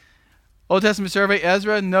Old Testament survey,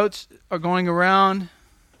 Ezra. Notes are going around.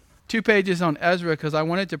 2 pages on Ezra because I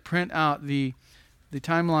wanted to print out the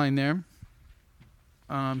timeline there.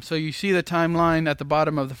 So you see the timeline at the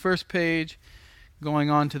bottom of the first page going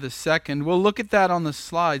on to the second. We'll look at that on the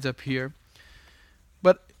slides up here.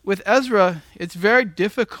 But with Ezra, it's very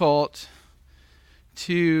difficult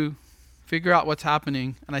to figure out what's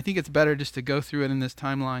happening, and I think it's better just to go through it in this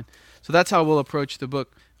timeline. So that's how we'll approach the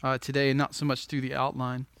book today, and not so much through the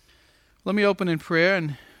outline. Let me open in prayer,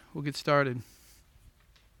 and we'll get started.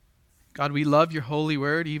 God, we love your holy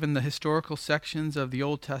word, even the historical sections of the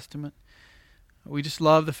Old Testament. We just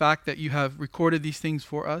love the fact that you have recorded these things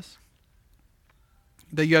for us,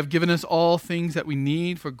 that you have given us all things that we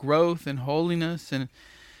need for growth and holiness, and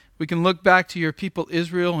we can look back to your people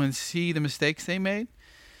Israel and see the mistakes they made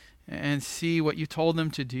and see what you told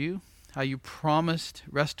them to do, how you promised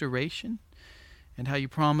restoration, and how you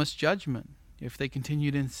promised judgment if they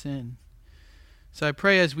continued in sin. So I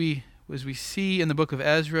pray as we see in the book of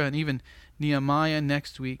Ezra and even Nehemiah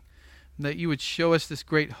next week, that you would show us this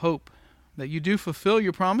great hope, that you do fulfill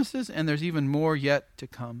your promises and there's even more yet to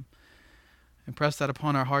come. Impress that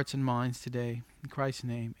upon our hearts and minds today. In Christ's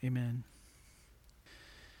name, amen.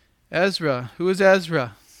 Ezra. Who is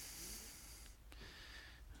Ezra?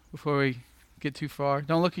 Before we get too far,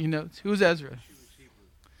 don't look at your notes. Who is Ezra?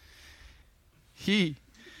 He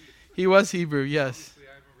was Hebrew, yes.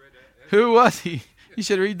 Who was he? You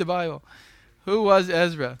should read the Bible. Who was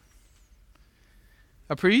Ezra?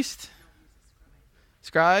 A priest?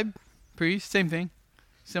 Scribe? Priest? Same thing.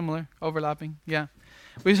 Similar. Overlapping. Yeah.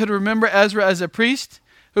 We should remember Ezra as a priest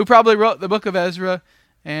who probably wrote the book of Ezra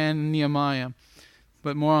and Nehemiah.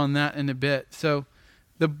 But more on that in a bit. So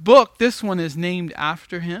the book, this one is named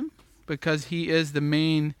after him because he is the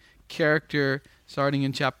main character starting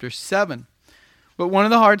in chapter 7. But one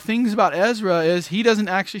of the hard things about Ezra is he doesn't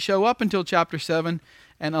actually show up until chapter 7,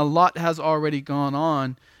 and a lot has already gone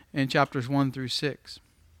on in chapters 1 through 6.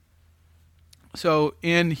 So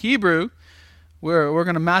in Hebrew, we're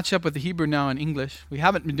going to match up with the Hebrew now in English. We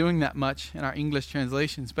haven't been doing that much in our English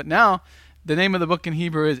translations, but now the name of the book in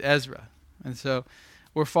Hebrew is Ezra, and so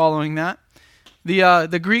we're following that.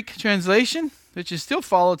 The Greek translation, which is still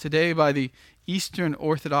followed today by the Eastern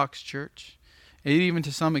Orthodox Church, and even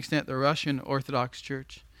to some extent the Russian Orthodox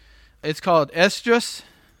Church. It's called Esdras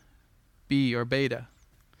B or Beta.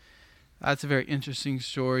 That's a very interesting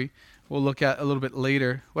story we'll look at a little bit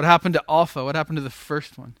later. What happened to Alpha? What happened to the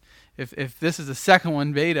first one? If this is the second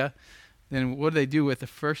one, Beta, then what do they do with the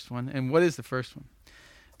first one? And what is the first one?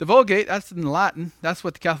 The Vulgate, that's in Latin. That's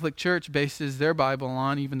what the Catholic Church bases their Bible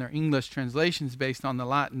on. Even their English translations based on the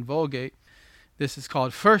Latin Vulgate. This is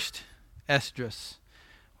called First Esdras,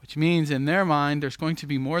 which means in their mind there's going to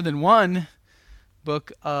be more than one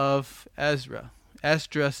book of Ezra.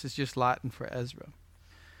 Esdras is just Latin for Ezra.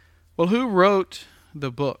 Well, who wrote the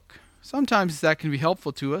book? Sometimes that can be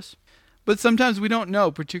helpful to us, but sometimes we don't know,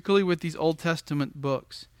 particularly with these Old Testament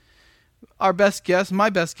books. Our best guess, my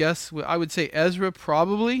best guess, I would say Ezra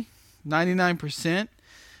probably, 99%.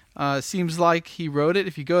 Seems like he wrote it.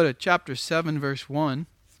 If you go to chapter 7, verse 1.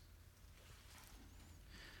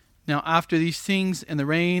 Now after these things, in the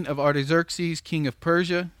reign of Artaxerxes, king of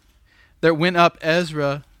Persia, there went up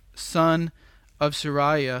Ezra, son of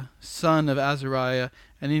Sariah, son of Azariah,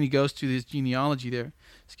 and then he goes to this genealogy there.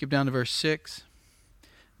 Skip down to verse 6.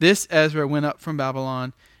 This Ezra went up from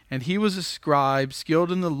Babylon, and he was a scribe,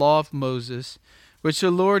 skilled in the law of Moses, which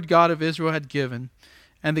the Lord God of Israel had given.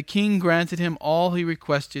 And the king granted him all he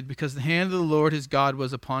requested, because the hand of the Lord his God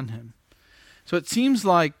was upon him. So it seems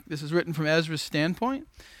like this is written from Ezra's standpoint.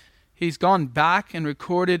 He's gone back and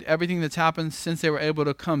recorded everything that's happened since they were able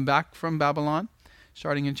to come back from Babylon,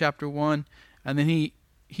 starting in chapter 1. And then he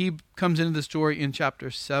comes into the story in chapter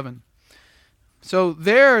 7. So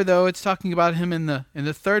there, though, it's talking about him in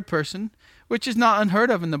the third person, which is not unheard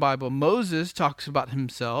of in the Bible. Moses talks about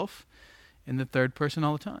himself in the third person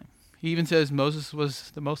all the time. He even says Moses was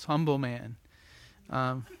the most humble man,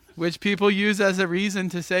 which people use as a reason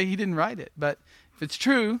to say he didn't write it. But if it's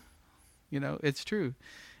true, it's true.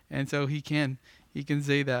 And so he can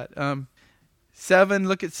say that. 7,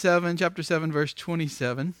 look at 7, chapter 7, verse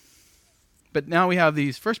 27. But now we have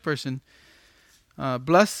these first person.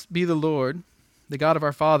 Blessed be the Lord, the God of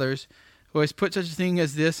our fathers, who has put such a thing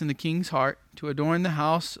as this in the king's heart, to adorn the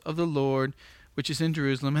house of the Lord, which is in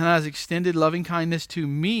Jerusalem, and has extended loving kindness to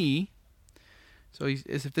me. So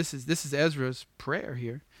as if this is Ezra's prayer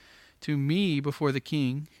here. To me before the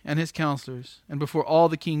king and his counselors, and before all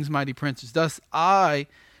the king's mighty princes. Thus I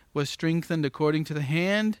was strengthened according to the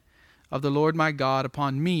hand of the Lord my God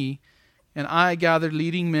upon me, and I gathered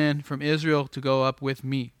leading men from Israel to go up with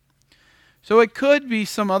me. So it could be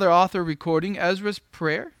some other author recording Ezra's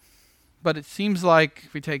prayer, but it seems like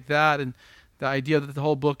if we take that and the idea that the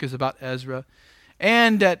whole book is about Ezra,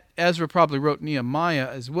 and that Ezra probably wrote Nehemiah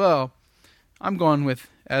as well, I'm going with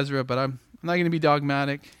Ezra, but I'm not going to be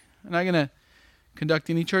dogmatic. I'm not going to conduct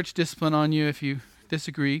any church discipline on you if you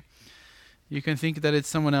disagree. You can think that it's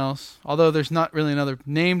someone else, although there's not really another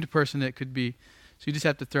named person it could be. So you just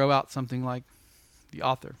have to throw out something like the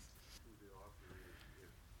author.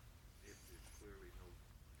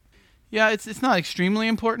 Yeah, it's not extremely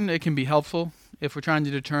important. It can be helpful if we're trying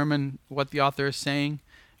to determine what the author is saying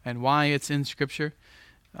and why it's in Scripture.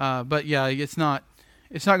 But yeah, it's not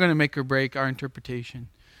going to make or break our interpretation.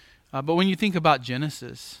 But when you think about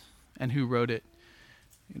Genesis and who wrote it,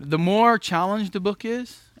 the more challenged the book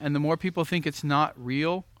is, and the more people think it's not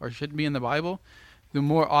real or shouldn't be in the Bible, the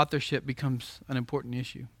more authorship becomes an important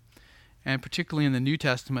issue. And particularly in the New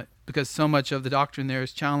Testament, because so much of the doctrine there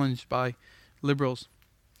is challenged by liberals.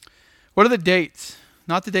 What are the dates?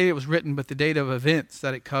 Not the date it was written, but the date of events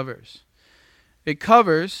that it covers. It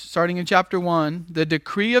covers, starting in chapter 1, the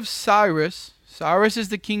decree of Cyrus. Cyrus is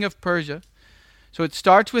the king of Persia. So it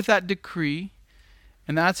starts with that decree,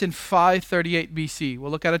 and that's in 538 BC.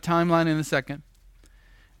 We'll look at a timeline in a second.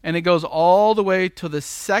 And it goes all the way to the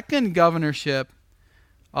second governorship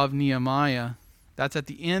of Nehemiah. That's at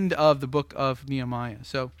the end of the book of Nehemiah.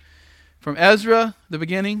 So from Ezra, the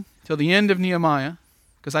beginning, till the end of Nehemiah,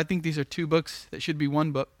 because I think these are two books that should be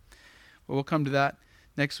one book. But we'll come to that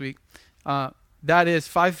next week. That is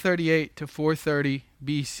 538 to 430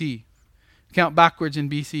 BC. Count backwards in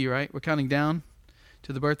BC, right? We're counting down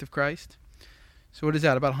to the birth of Christ. So what is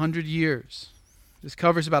that? About 100 years. This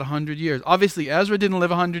covers about 100 years. Obviously, Ezra didn't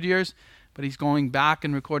live 100 years, but he's going back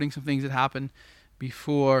and recording some things that happened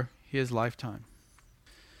before his lifetime.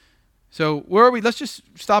 So where are we? Let's just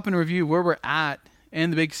stop and review where we're at in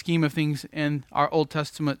the big scheme of things in our Old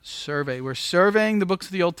Testament survey. We're surveying the books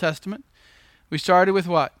of the Old Testament. We started with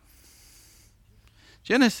what?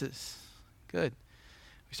 Genesis. Good.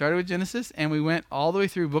 We started with Genesis, and we went all the way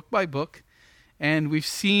through book by book, and we've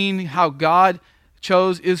seen how God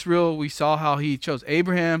chose Israel. We saw how he chose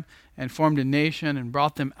Abraham and formed a nation and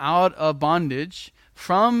brought them out of bondage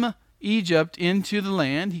from Egypt into the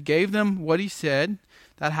land. He gave them what he said.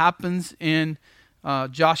 That happens in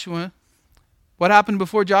Joshua. What happened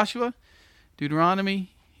before Joshua?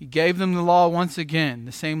 Deuteronomy. He gave them the law once again,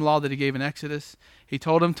 the same law that he gave in Exodus. He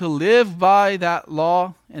told them to live by that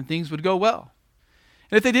law and things would go well.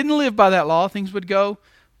 And if they didn't live by that law, things would go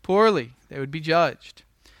poorly. They would be judged.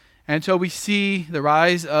 And so we see the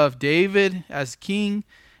rise of David as king.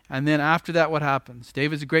 And then after that, what happens?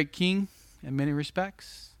 David's a great king in many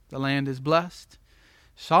respects. The land is blessed.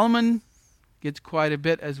 Solomon gets quite a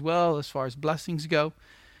bit as well as far as blessings go.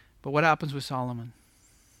 But what happens with Solomon?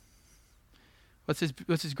 What's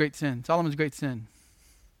his great sin? Solomon's great sin.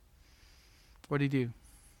 What did he do?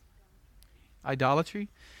 Idolatry.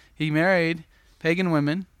 He married pagan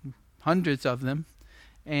women, hundreds of them,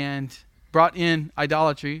 and brought in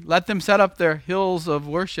idolatry, let them set up their hills of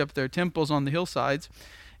worship, their temples on the hillsides,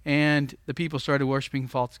 and the people started worshiping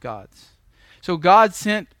false gods. So God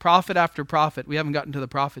sent prophet after prophet. We haven't gotten to the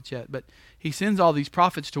prophets yet, but he sends all these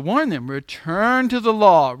prophets to warn them, return to the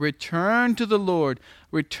law, return to the Lord,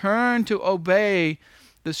 return to obey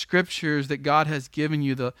the scriptures that God has given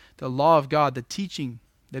you, the law of God, the teaching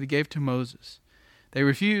that he gave to Moses. They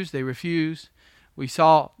refused. We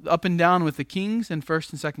saw up and down with the kings in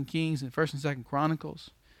 1st and 2nd Kings and 1st and 2nd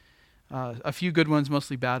Chronicles. A few good ones,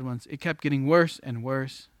 mostly bad ones. It kept getting worse and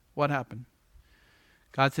worse. What happened?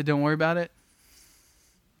 God said, don't worry about it.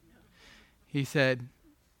 He said,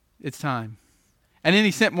 it's time. And then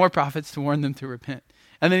he sent more prophets to warn them to repent.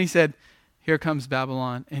 And then he said, here comes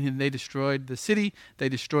Babylon. And they destroyed the city. They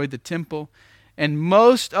destroyed the temple. And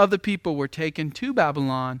most of the people were taken to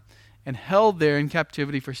Babylon and held there in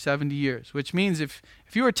captivity for 70 years. Which means if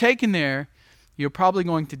you were taken there, you're probably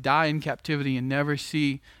going to die in captivity and never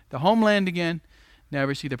see the homeland again,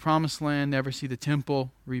 never see the promised land, never see the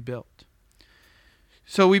temple rebuilt.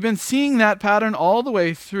 So we've been seeing that pattern all the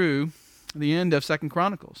way through the end of 2nd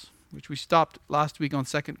Chronicles, which we stopped last week on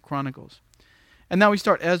 2nd Chronicles. And now we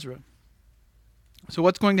start Ezra. So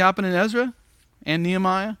what's going to happen in Ezra and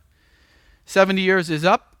Nehemiah? 70 years is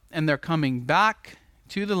up, and they're coming back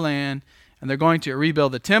to the land, and they're going to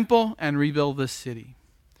rebuild the temple and rebuild the city.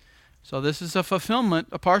 So this is a fulfillment,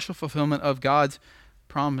 a partial fulfillment of God's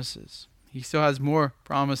promises. He still has more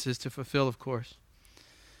promises to fulfill, of course.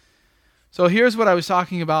 So here's what I was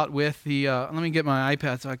talking about with the, let me get my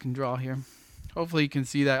iPad so I can draw here. Hopefully you can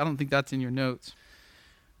see that. I don't think that's in your notes.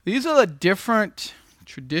 These are the different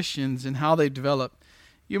traditions and how they develop.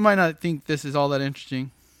 you might not think this is all that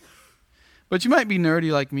interesting, but you might be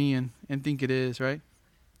nerdy like me and think it is, right?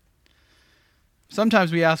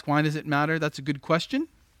 Sometimes we ask, why does it matter? That's a good question.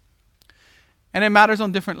 And it matters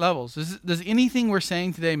on different levels. Does anything we're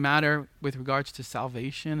saying today matter with regards to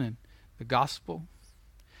salvation and the gospel?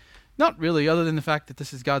 Not really, other than the fact that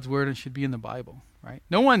this is God's word and should be in the Bible, right?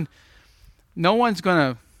 No one's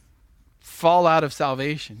going to fall out of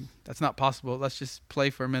salvation. That's not possible. Let's just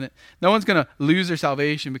play for a minute. No one's going to lose their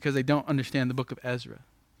salvation because they don't understand the book of Ezra.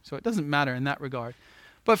 So it doesn't matter in that regard.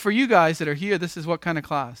 But for you guys that are here, this is what kind of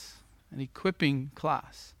class? An equipping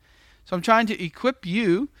class. So I'm trying to equip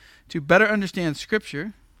you to better understand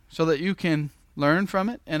Scripture so that you can learn from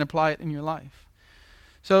it and apply it in your life.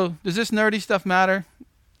 So does this nerdy stuff matter?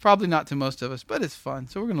 Probably not to most of us, but it's fun.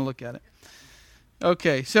 So we're going to look at it.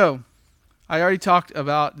 Okay, so I already talked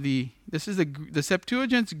about this is the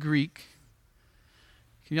Septuagint's Greek.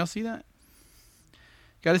 Can y'all see that?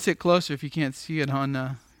 Got to sit closer if you can't see it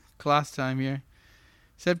on class time here.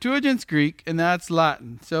 Septuagint's Greek, and that's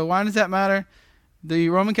Latin. So why does that matter? The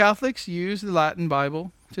Roman Catholics use the Latin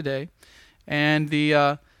Bible today, and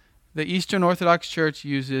the Eastern Orthodox Church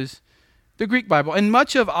uses the Greek Bible. And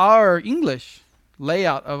much of our English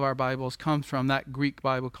layout of our Bibles comes from that Greek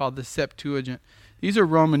Bible called the Septuagint. These are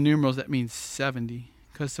Roman numerals that mean 70,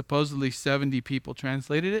 because supposedly 70 people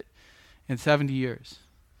translated it in 70 years.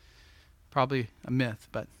 Probably a myth,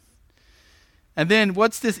 but. And then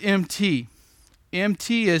what's this MT?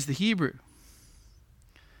 MT is the Hebrew.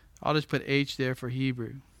 I'll just put H there for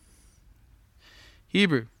Hebrew.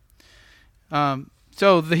 Hebrew.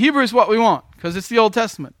 So the Hebrew is what we want, because it's the Old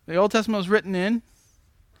Testament. The Old Testament was written in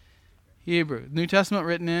Hebrew. New Testament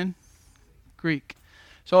written in Greek.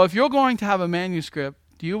 So if you're going to have a manuscript,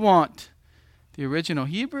 do you want the original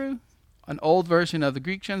Hebrew, an old version of the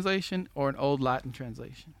Greek translation, or an old Latin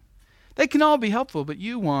translation? They can all be helpful, but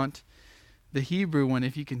you want the Hebrew one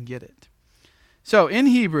if you can get it. So in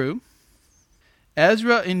Hebrew,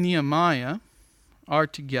 Ezra and Nehemiah are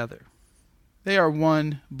together. They are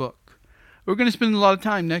one book. We're going to spend a lot of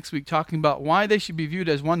time next week talking about why they should be viewed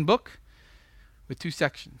as one book with two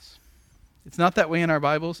sections. It's not that way in our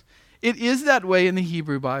Bibles. It is that way in the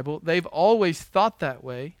Hebrew Bible. They've always thought that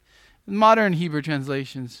way. Modern Hebrew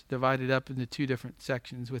translations divided up into two different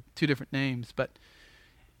sections with two different names, but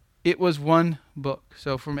it was one book.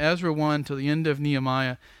 So from Ezra 1 till the end of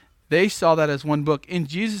Nehemiah, they saw that as one book. In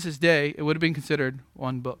Jesus' day, it would have been considered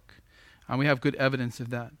one book. And we have good evidence of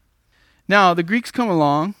that. Now, the Greeks come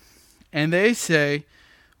along and they say,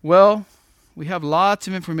 well, we have lots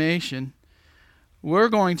of information. We're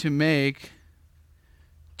going to make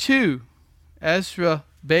two, Ezra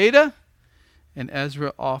Beta and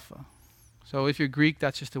Ezra Alpha. So if you're Greek,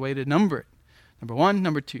 that's just a way to number it. Number 1,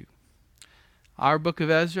 number 2. Our book of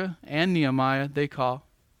Ezra and Nehemiah, they call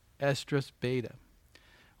Esdras Beta.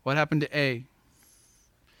 What happened to A?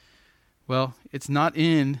 Well, it's not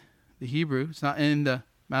in the Hebrew. It's not in the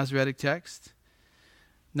Masoretic text.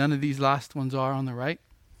 None of these last ones are on the right,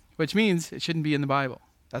 which means it shouldn't be in the Bible.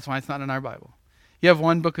 That's why it's not in our Bible. You have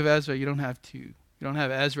one book of Ezra. You don't have two. You don't have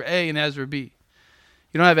Ezra A and Ezra B.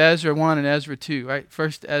 You don't have Ezra 1 and Ezra 2, right?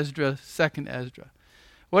 First Ezra, second Ezra.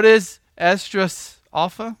 What is Esdras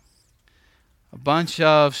Alpha? A bunch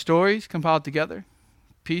of stories compiled together.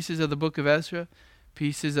 Pieces of the book of Ezra,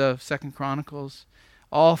 pieces of 2 Chronicles,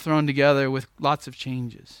 all thrown together with lots of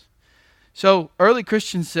changes. So early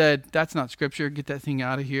Christians said, that's not scripture, get that thing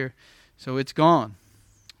out of here. So it's gone.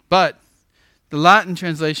 But the Latin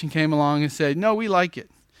translation came along and said, no, we like it.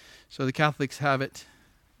 So the Catholics have it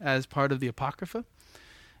as part of the Apocrypha.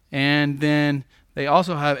 And then they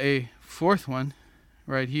also have a fourth one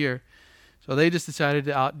right here. So they just decided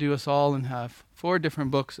to outdo us all and have 4 different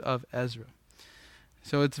books of Ezra.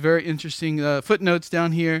 So it's very interesting. Footnotes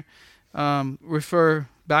down here refer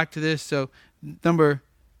back to this. So number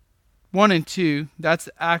 1 and 2, that's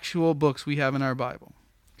the actual books we have in our Bible.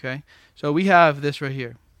 Okay, so we have this right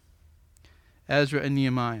here, Ezra and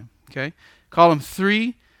Nehemiah. Okay, column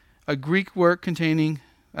 3, a Greek work containing,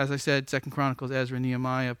 as I said, 2 Chronicles, Ezra,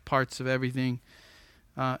 Nehemiah, parts of everything.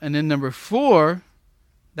 And then number 4,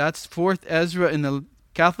 that's 4th Ezra in the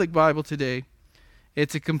Catholic Bible today.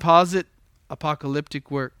 It's a composite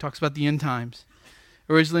apocalyptic work. Talks about the end times.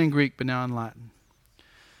 Originally in Greek, but now in Latin.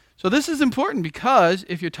 So this is important because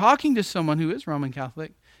if you're talking to someone who is Roman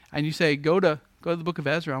Catholic and you say, go to the book of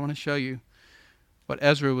Ezra, I want to show you what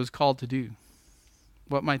Ezra was called to do.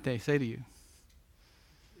 What might they say to you?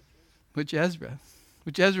 Which Ezra?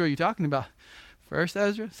 Which Ezra are you talking about? First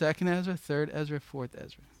Ezra, second Ezra, third Ezra, fourth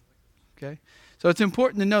Ezra. Okay? So it's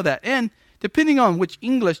important to know that. And depending on which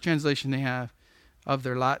English translation they have of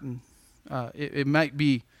their Latin, it might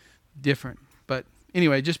be different. But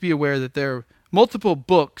anyway, just be aware that there are multiple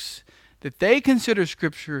books that they consider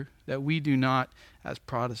Scripture that we do not as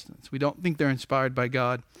Protestants. We don't think they're inspired by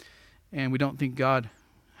God, and we don't think God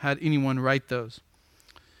had anyone write those.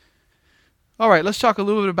 All right, let's talk a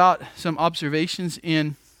little bit about some observations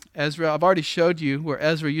in Ezra. I've already showed you where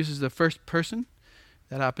Ezra uses the first person.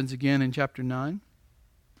 That happens again in chapter 9.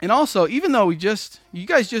 And also, even though you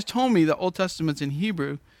guys just told me the Old Testament's in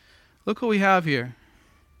Hebrew, look what we have here.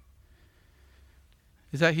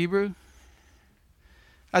 Is that Hebrew?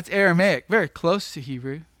 That's Aramaic, very close to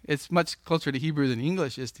Hebrew. It's much closer to Hebrew than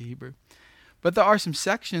English is to Hebrew. But there are some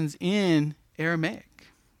sections in Aramaic.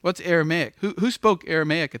 What's Aramaic? Who spoke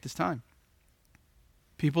Aramaic at this time?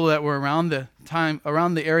 People that were around the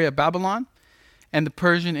area of Babylon and the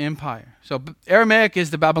Persian Empire. So Aramaic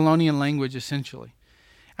is the Babylonian language essentially.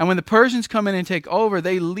 And when the Persians come in and take over,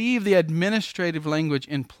 they leave the administrative language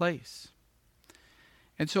in place.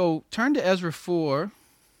 And so turn to Ezra 4,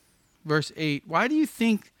 verse 8. Why do you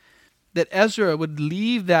think that Ezra would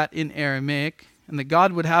leave that in Aramaic and that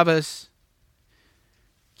God would have us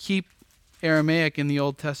keep Aramaic in the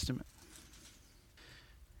Old Testament?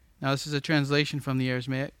 Now this is a translation from the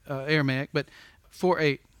Aramaic, but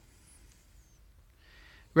 4:8.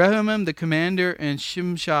 Rehumim the commander and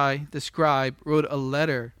Shimshai the scribe wrote a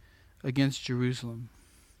letter against Jerusalem.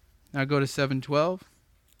 Now go to 7:12.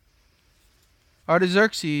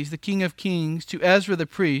 Artaxerxes, the king of kings, to Ezra the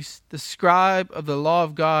priest, the scribe of the law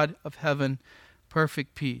of God of heaven,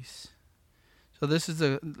 perfect peace. So this is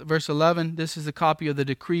verse 11. This is a copy of the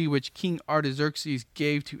decree which King Artaxerxes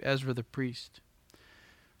gave to Ezra the priest.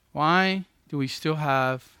 Why do we still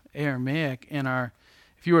have Aramaic in our,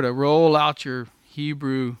 if you were to roll out your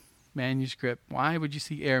Hebrew manuscript, why would you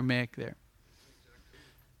see Aramaic there?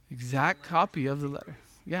 Exact copy of the letter.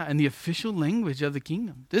 Yeah, and the official language of the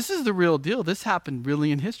kingdom. This is the real deal. This happened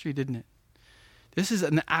really in history, didn't it? This is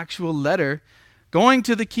an actual letter going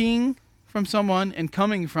to the king from someone and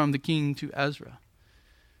coming from the king to Ezra.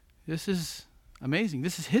 This is amazing.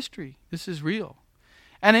 This is history. This is real.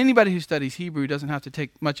 And anybody who studies Hebrew doesn't have to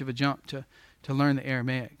take much of a jump to learn the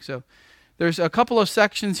Aramaic. So there's a couple of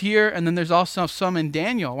sections here, and then there's also some in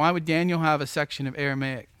Daniel. Why would Daniel have a section of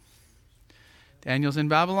Aramaic? Daniel's in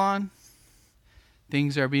Babylon.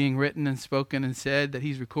 Things are being written and spoken and said that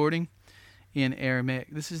he's recording in Aramaic.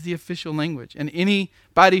 This is the official language. And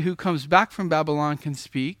anybody who comes back from Babylon can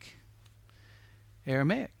speak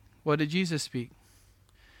Aramaic. What did Jesus speak?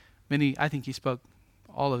 I think he spoke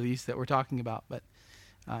all of these that we're talking about, but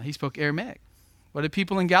he spoke Aramaic. What did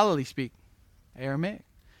people in Galilee speak? Aramaic.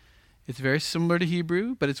 It's very similar to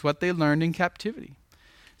Hebrew, but it's what they learned in captivity.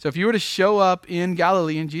 So if you were to show up in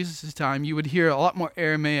Galilee in Jesus' time, you would hear a lot more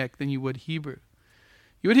Aramaic than you would Hebrew.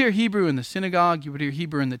 You would hear Hebrew in the synagogue. You would hear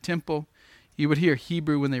Hebrew in the temple. You would hear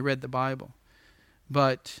Hebrew when they read the Bible.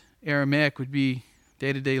 But Aramaic would be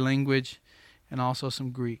day-to-day language and also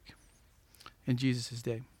some Greek in Jesus'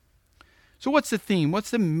 day. So what's the theme?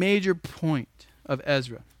 What's the major point of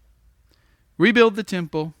Ezra? Rebuild the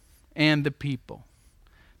temple and the people.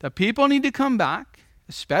 The people need to come back,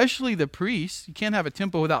 especially the priests. You can't have a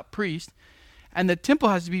temple without priests. And the temple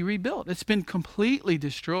has to be rebuilt. It's been completely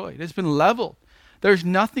destroyed. It's been leveled. There's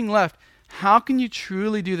nothing left. How can you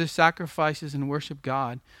truly do the sacrifices and worship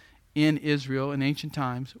God in Israel in ancient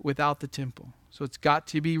times without the temple? So it's got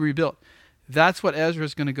to be rebuilt. That's what Ezra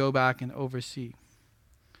is going to go back and oversee.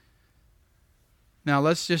 Now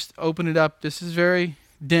let's just open it up. This is very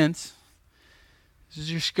dense. This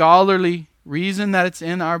is your scholarly reason that it's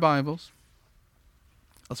in our Bibles.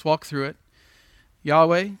 Let's walk through it.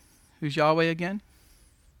 Yahweh. Who's Yahweh again?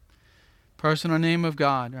 Personal name of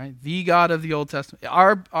God, right? The God of the Old Testament.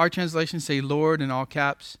 Our translations say Lord in all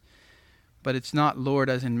caps, but it's not Lord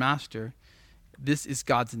as in master. This is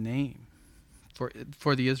God's name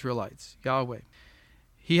for the Israelites, Yahweh.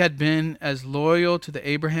 He had been as loyal to the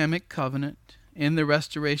Abrahamic covenant in the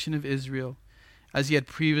restoration of Israel as he had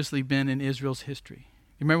previously been in Israel's history.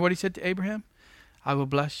 You remember what he said to Abraham? I will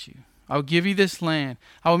bless you. I will give you this land.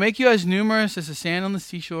 I will make you as numerous as the sand on the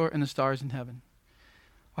seashore and the stars in heaven.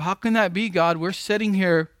 Well, how can that be, God? We're sitting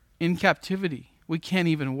here in captivity. We can't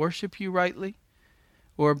even worship you rightly.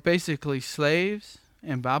 We're basically slaves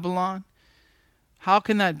in Babylon. How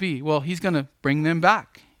can that be? Well, he's going to bring them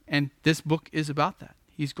back. And this book is about that.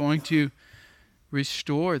 He's going to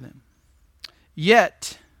restore them.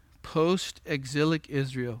 Yet, post-exilic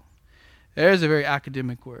Israel. There's a very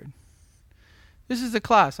academic word. This is a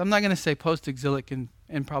class. I'm not going to say post-exilic and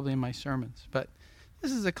probably in my sermons, but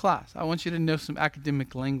this is a class. I want you to know some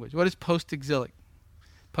academic language. What is post-exilic?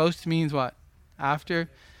 Post means what? After.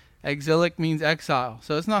 Exilic means exile.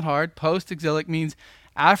 So it's not hard. Post-exilic means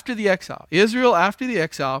after the exile. Israel, after the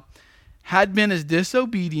exile, had been as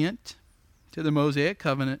disobedient to the Mosaic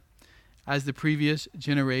covenant as the previous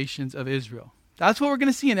generations of Israel. That's what we're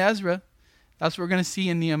going to see in Ezra. That's what we're going to see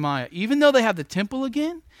in Nehemiah. Even though they have the temple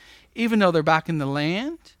again, even though they're back in the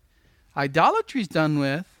land, idolatry is done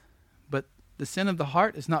with, but the sin of the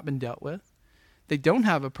heart has not been dealt with. They don't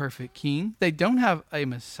have a perfect king. They don't have a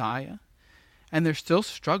Messiah. And they're still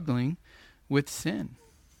struggling with sin.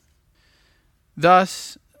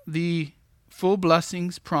 Thus, the full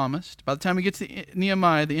blessings promised, by the time we get to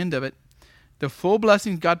Nehemiah, the end of it, the full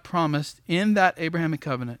blessings God promised in that Abrahamic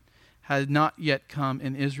covenant has not yet come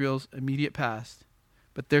in Israel's immediate past,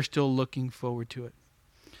 but they're still looking forward to it.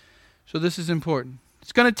 So this is important.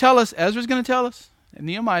 It's going to tell us, Ezra's going to tell us, and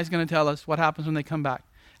Nehemiah is going to tell us what happens when they come back,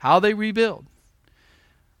 how they rebuild.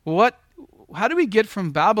 How do we get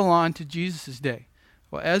from Babylon to Jesus' day?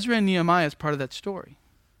 Well, Ezra and Nehemiah is part of that story.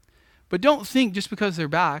 But don't think just because they're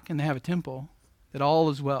back and they have a temple that all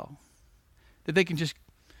is well, that they can just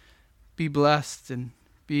be blessed and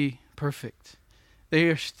be perfect. They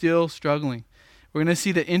are still struggling. We're going to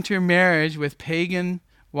see that intermarriage with pagan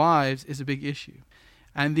wives is a big issue.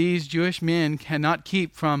 And these Jewish men cannot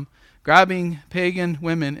keep from grabbing pagan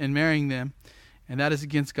women and marrying them. And that is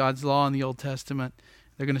against God's law in the Old Testament.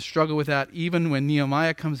 They're going to struggle with that. Even when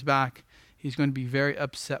Nehemiah comes back, he's going to be very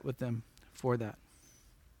upset with them for that.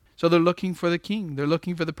 So they're looking for the king. They're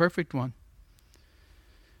looking for the perfect one.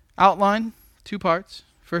 Outline, 2 parts.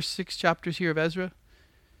 First 6 chapters here of Ezra.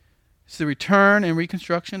 It's the return and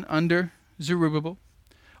reconstruction under Zerubbabel.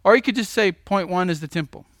 Or you could just say point 1 is the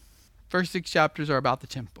temple. First 6 chapters are about the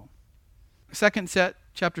temple. Second set,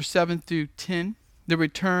 chapter 7 through 10, the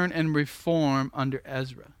return and reform under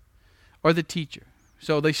Ezra, or the teacher.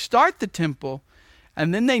 So they start the temple,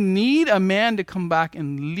 and then they need a man to come back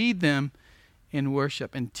and lead them in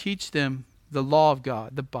worship and teach them the law of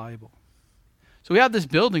God, the Bible. So we have this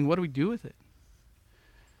building. What do we do with it?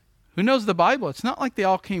 Who knows the Bible? It's not like they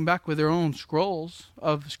all came back with their own scrolls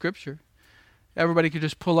of Scripture. Everybody could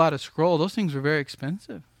just pull out a scroll. Those things were very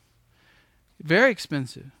expensive. Very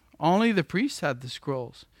expensive. Only the priests had the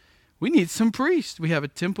scrolls. We need some priests. We have a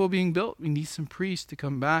temple being built. We need some priests to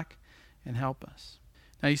come back and help us.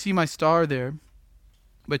 Now you see my star there.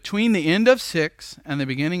 Between the end of 6 and the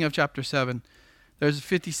beginning of chapter 7, there's a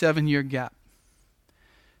 57-year gap.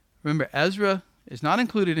 Remember, Ezra is not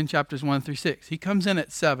included in chapters 1 through 6. He comes in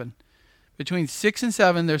at 7. Between 6 and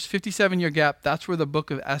 7, there's 57-year gap. That's where the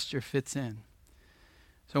book of Esther fits in.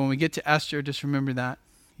 So when we get to Esther, just remember that.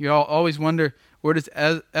 You all always wonder, where does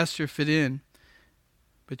Esther fit in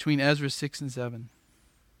between Ezra 6 and 7?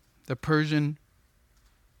 The Persian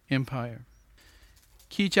Empire.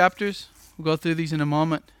 Key chapters. We'll go through these in a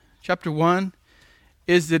moment. Chapter 1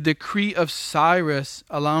 is the decree of Cyrus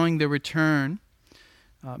allowing the return.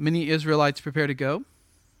 Many Israelites prepare to go.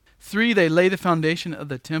 3, they lay the foundation of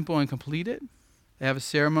the temple and complete it. They have a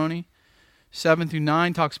ceremony. 7 through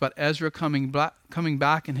 9 talks about Ezra coming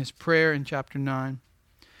back in his prayer in chapter 9.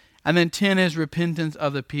 And then 10 is repentance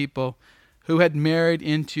of the people who had married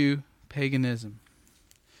into paganism.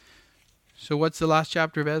 So what's the last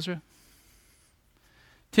chapter of Ezra?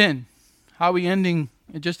 10. How are we ending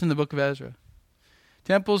just in the book of Ezra?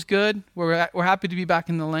 Temple's good. We're happy to be back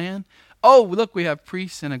in the land. Oh, look, we have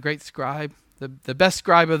priests and a great scribe. The best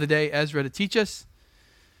scribe of the day, Ezra, to teach us.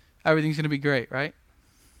 Everything's going to be great, right?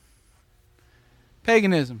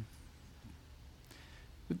 Paganism.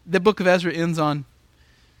 The book of Ezra ends on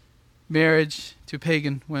marriage to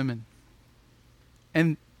pagan women.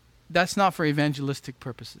 And that's not for evangelistic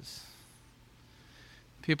purposes.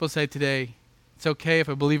 People say today, it's okay if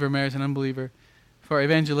a believer marries an unbeliever for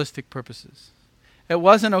evangelistic purposes. It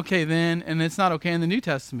wasn't okay then, and it's not okay in the New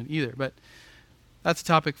Testament either, but that's a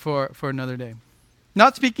topic for another day.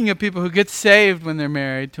 Not speaking of people who get saved when they're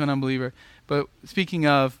married to an unbeliever, but speaking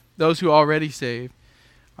of those who are already saved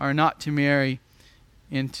are not to marry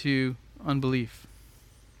into unbelief.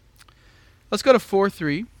 Let's go to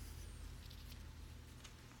 4:3.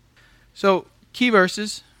 So, key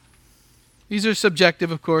verses. These are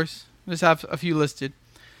subjective, of course. Let's have a few listed.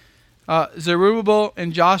 Zerubbabel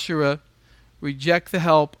and Joshua reject the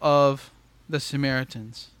help of the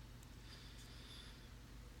Samaritans.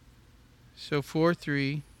 So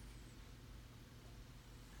 4:3.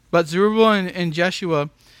 But Zerubbabel and Jeshua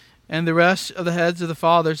and the rest of the heads of the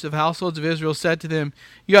fathers of households of Israel said to them,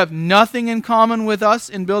 "You have nothing in common with us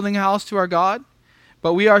in building a house to our God,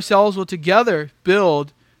 but we ourselves will together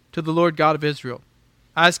build to the Lord God of Israel,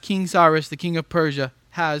 as King Cyrus, the king of Persia,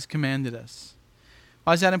 has commanded us."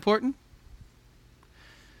 Why is that important?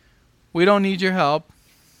 We don't need your help.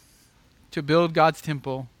 to build God's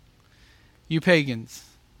temple, you pagans.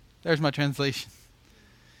 There's my translation.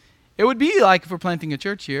 It would be like if we're planting a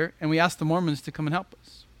church here and we ask the Mormons to come and help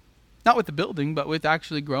us. Not with the building, but with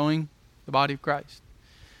actually growing the body of Christ.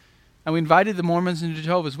 And we invited the Mormons and the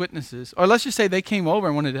Jehovah's Witnesses, or let's just say they came over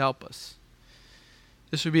and wanted to help us.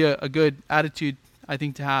 This would be a good attitude, I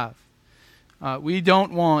think, to have. We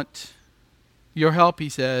don't want your help, he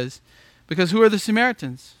says, because who are the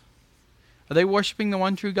Samaritans? Are they worshiping the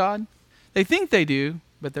one true God? They think they do,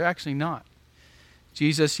 but they're actually not.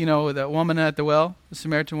 Jesus, that woman at the well, the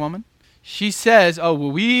Samaritan woman, she says, oh,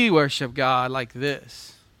 well, we worship God like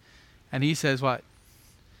this. And he says what?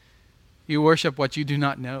 You worship what you do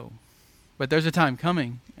not know. But there's a time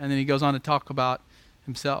coming. And then he goes on to talk about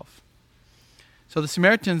himself. So the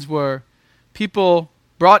Samaritans were people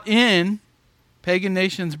brought in, pagan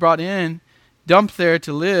nations brought in, dumped there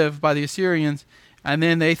to live by the Assyrians, and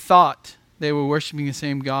then they thought they were worshiping the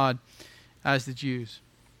same God as the Jews.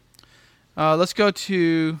 Let's go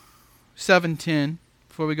to 7:10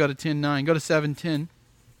 before we go to 10:9. Go to 7:10.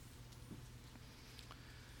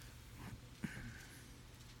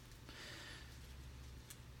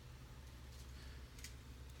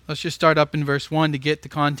 Let's just start up in verse 1 to get the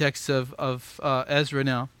context of Ezra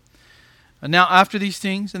now. Now after these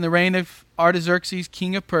things, in the reign of Artaxerxes,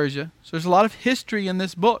 king of Persia. So there's a lot of history in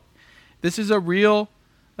this book. This is a real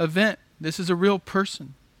event. This is a real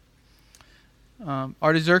person.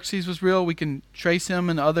 Artaxerxes was real. We can trace him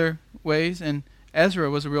in other ways. And Ezra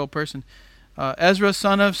was a real person. Ezra,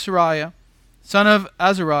 son of Sariah, son of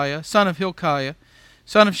Azariah, son of Hilkiah,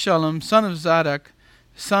 son of Shallum, son of Zadok,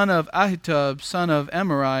 son of Ahitub, son of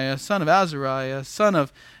Amariah, son of Azariah, son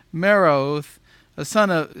of Meroth, son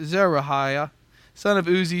of Zerahiah, son of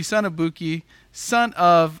Uzi, son of Buki, son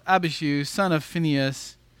of Abishu, son of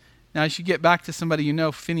Phinehas. Now I should get back to somebody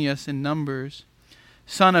Phinehas in Numbers.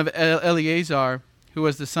 Son of Eleazar, who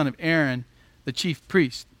was the son of Aaron, the chief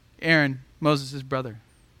priest. Aaron, Moses' brother.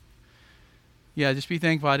 Yeah, just be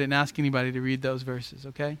thankful I didn't ask anybody to read those verses,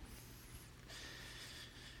 okay?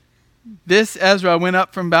 This Ezra went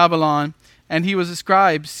up from Babylon, and he was a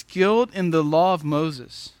scribe skilled in the law of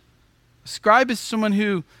Moses. A scribe is someone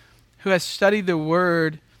who has studied the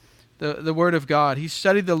word, the word of God. He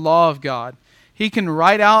studied the law of God. He can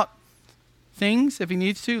write out things if he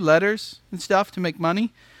needs to, letters and stuff to make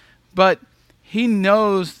money, but he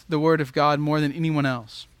knows the word of God more than anyone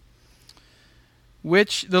else,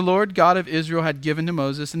 which the Lord God of Israel had given to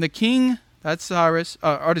Moses. And the king, that's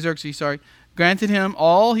Artaxerxes, granted him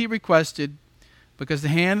all he requested, because the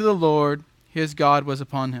hand of the Lord his God was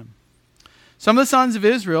upon him. Some of the sons of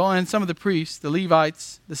Israel and some of the priests, the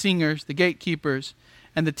Levites, the singers, the gatekeepers,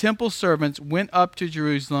 and the temple servants went up to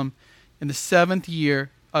Jerusalem in the 7th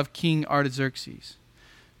year of King Artaxerxes.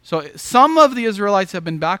 So some of the Israelites have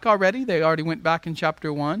been back already. They already went back in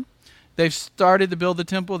chapter 1. They've started to build the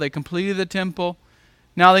temple. They completed the temple.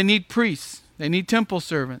 Now they need priests. They need temple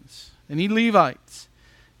servants. They need Levites.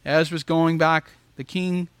 Ezra's going back. The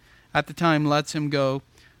king at the time lets him go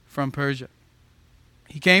from Persia.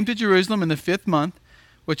 He came to Jerusalem in the 5th month,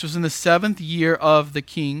 which was in the 7th year of the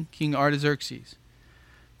king, King Artaxerxes.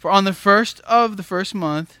 For on the 1st of the 1st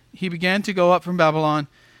month, he began to go up from Babylon,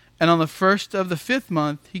 and on the 1st of the 5th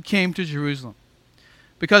month, he came to Jerusalem,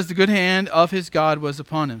 because the good hand of his God was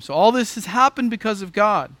upon him. So all this has happened because of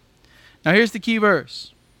God. Now here's the key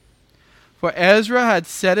verse. For Ezra had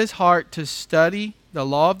set his heart to study the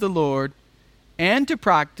law of the Lord, and to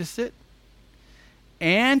practice it,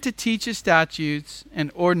 and to teach his statutes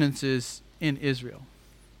and ordinances in Israel.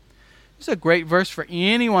 This is a great verse for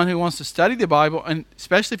anyone who wants to study the Bible, and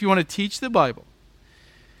especially if you want to teach the Bible.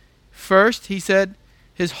 First, he said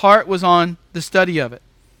his heart was on the study of it.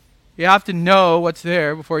 You have to know what's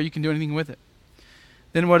there before you can do anything with it.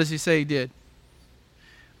 Then what does he say he did?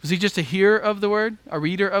 Was he just a hearer of the word? A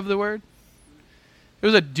reader of the word? He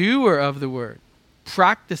was a doer of the word.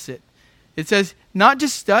 Practice it. It says not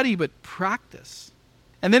just study, but practice.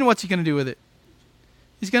 And then what's he going to do with it?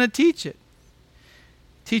 He's going to teach it.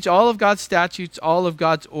 Teach all of God's statutes, all of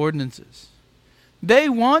God's ordinances. They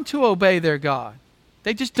want to obey their God.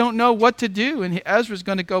 They just don't know what to do. And Ezra's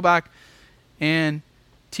going to go back and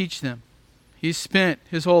teach them. He's spent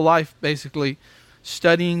his whole life basically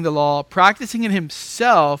studying the law, practicing it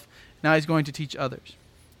himself. Now he's going to teach others.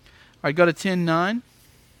 All right, go to 10:9.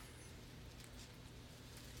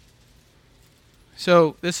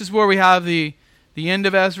 So this is where we have the end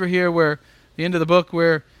of Ezra here, where the end of the book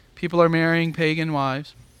where people are marrying pagan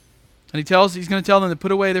wives. And he's going to tell them to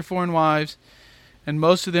put away their foreign wives, and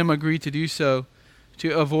most of them agree to do so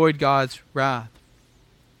to avoid God's wrath.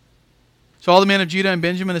 So all the men of Judah and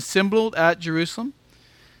Benjamin assembled at Jerusalem.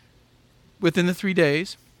 within the 3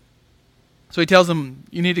 days. So he tells them,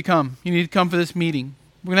 you need to come. You need to come for this meeting.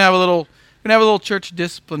 We're going to have a little church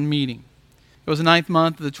discipline meeting. It was the 9th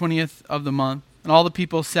month, the 20th of the month. And all the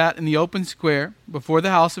people sat in the open square before the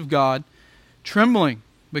house of God, trembling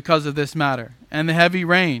because of this matter, and the heavy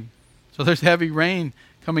rain. So there's heavy rain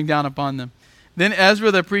coming down upon them. Then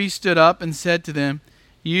Ezra the priest stood up and said to them,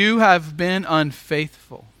 you have been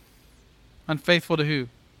unfaithful. Unfaithful to who?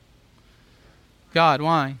 God.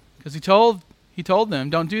 Why? Because he told them,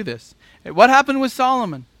 don't do this. What happened with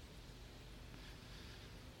Solomon?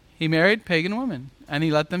 He married pagan women, and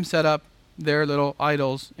he let them set up their little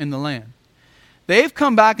idols in the land. They've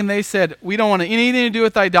come back and they said, we don't want anything to do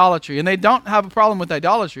with idolatry. And they don't have a problem with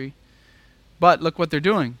idolatry. But look what they're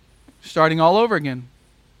doing. Starting all over again.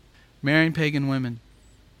 Marrying pagan women.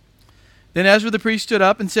 Then Ezra the priest stood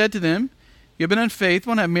up and said to them, you have been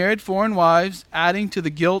unfaithful and have married foreign wives, adding to the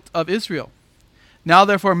guilt of Israel. Now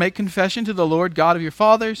therefore make confession to the Lord God of your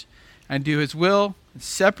fathers, and do his will, and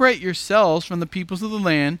separate yourselves from the peoples of the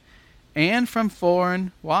land, and from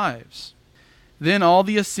foreign wives. Then all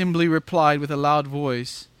the assembly replied with a loud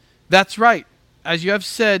voice, that's right. As you have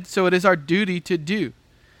said, so it is our duty to do.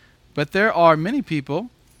 But there are many people.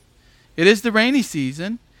 It is the rainy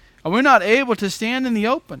season, and we're not able to stand in the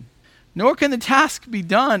open. Nor can the task be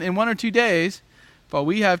done in 1 or 2 days, for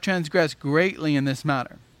we have transgressed greatly in this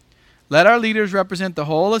matter. Let our leaders represent the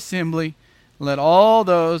whole assembly. Let all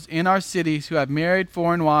those in our cities who have married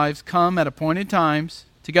foreign wives come at appointed times,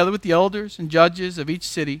 together with the elders and judges of each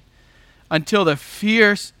city, until the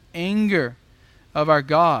fierce anger of our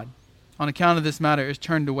God on account of this matter is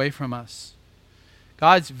turned away from us.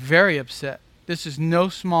 God's very upset. This is no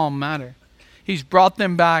small matter. He's brought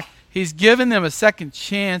them back. He's given them a second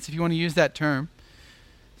chance, if you want to use that term.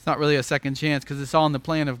 It's not really a second chance because it's all in the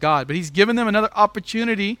plan of God. But he's given them another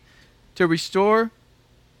opportunity to restore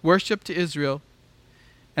worship to Israel.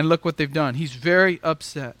 And look what they've done. He's very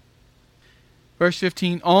upset. Verse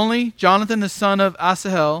 15, only Jonathan the son of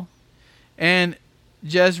Asahel and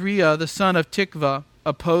Jezreiah the son of Tikvah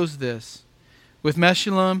opposed this, with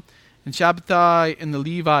Meshullam and Shabbatai and the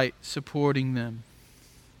Levite supporting them.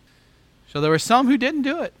 So there were some who didn't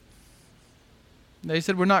do it. They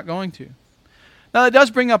said, we're not going to. Now that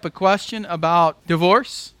does bring up a question about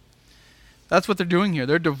divorce. That's what they're doing here.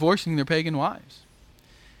 They're divorcing their pagan wives.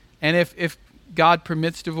 And if God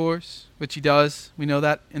permits divorce, which he does, we know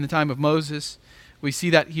that in the time of Moses. We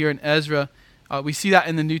see that here in Ezra. We see that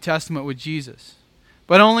in the New Testament with Jesus.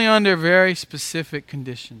 But only under very specific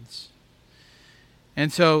conditions.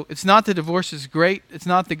 And so it's not that divorce is great. It's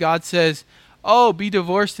not that God says, oh, be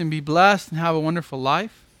divorced and be blessed and have a wonderful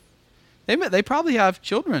life. They probably have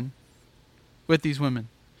children with these women.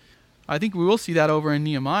 I think we will see that over in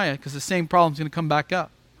Nehemiah because the same problem is going to come back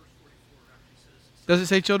up. Does it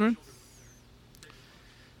say children?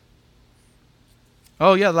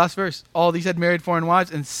 Oh yeah, the last verse. All these had married foreign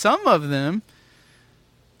wives, and some of them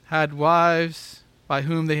had wives by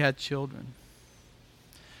whom they had children.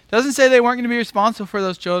 Doesn't say they weren't going to be responsible for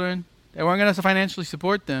those children. They weren't going to financially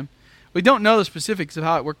support them. We don't know the specifics of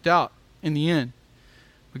how it worked out in the end.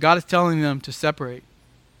 But God is telling them to separate.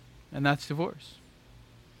 And that's divorce.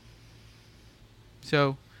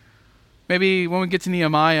 So maybe when we get to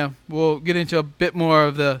Nehemiah, we'll get into a bit more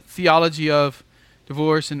of the theology of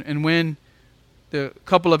divorce and when the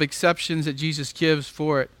couple of exceptions that Jesus gives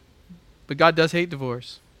for it. But God does hate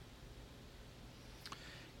divorce.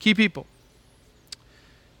 Key people.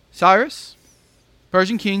 Cyrus,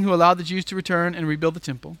 Persian king who allowed the Jews to return and rebuild the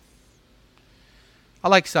temple. I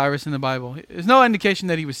like Cyrus in the Bible. There's no indication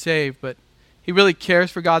that he was saved, but he really cares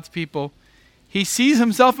for God's people. He sees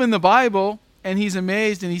himself in the Bible, and he's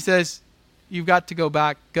amazed, and he says, you've got to go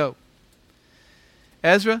back, go.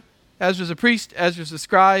 Ezra. Ezra's a priest. Ezra's a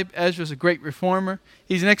scribe. Ezra's a great reformer.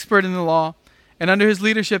 He's an expert in the law. And under his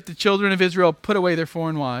leadership, the children of Israel put away their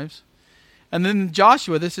foreign wives. And then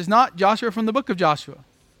Joshua. This is not Joshua from the book of Joshua.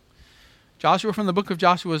 Joshua from the book of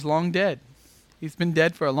Joshua is long dead. He's been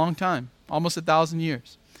dead for a long time, almost 1,000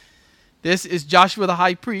 years. This is Joshua the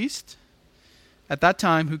high priest at that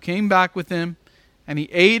time who came back with him, and he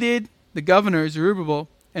aided the governor Zerubbabel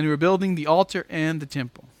in rebuilding the altar and the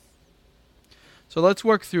temple. So let's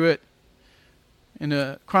work through it in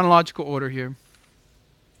a chronological order here,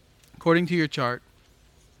 according to your chart.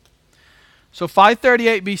 So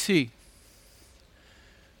 538 BC,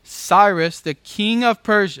 Cyrus, the king of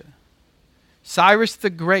Persia, Cyrus the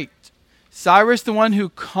Great, Cyrus the one who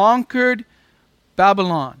conquered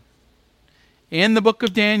Babylon. In the book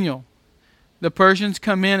of Daniel, the Persians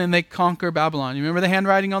come in and they conquer Babylon. You remember the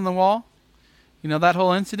handwriting on the wall? You know that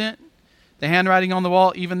whole incident? The handwriting on the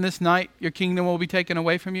wall, even this night, your kingdom will be taken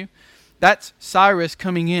away from you. That's Cyrus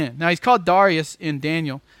coming in. Now he's called Darius in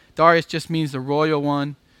Daniel. Darius just means the royal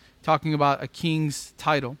one, talking about a king's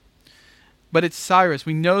title. But it's Cyrus.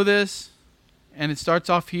 We know this, and it starts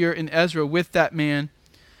off here in Ezra with that man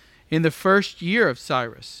in the first year of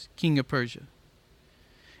Cyrus, king of Persia,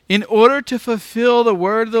 in order to fulfill the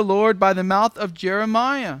word of the Lord by the mouth of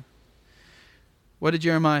Jeremiah. What did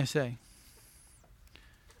Jeremiah say?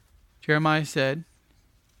 Jeremiah said,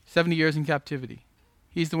 70 years in captivity.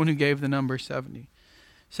 He's the one who gave the number 70.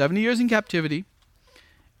 70 years in captivity.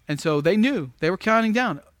 And so they knew. They were counting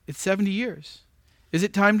down. It's 70 years. Is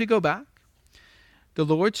it time to go back? The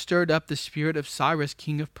Lord stirred up the spirit of Cyrus,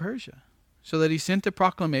 king of Persia, so that he sent a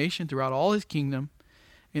proclamation throughout all his kingdom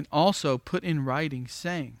and also put in writing,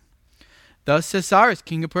 saying, Thus says Cyrus,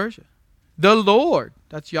 king of Persia, the Lord,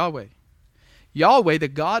 that's Yahweh, Yahweh, the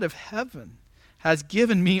God of heaven, has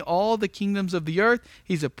given me all the kingdoms of the earth.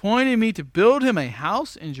 He's appointed me to build him a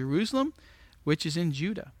house in Jerusalem, which is in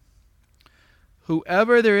Judah.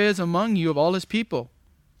 Whoever there is among you of all his people,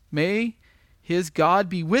 may his God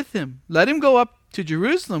be with him. Let him go up to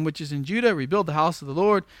Jerusalem, which is in Judah, rebuild the house of the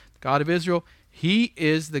Lord, the God of Israel. He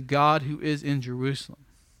is the God who is in Jerusalem.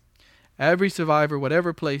 Every survivor,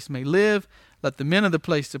 whatever place may live, let the men of the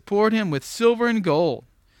place support him with silver and gold,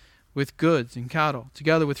 with goods and cattle,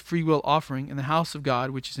 together with freewill offering in the house of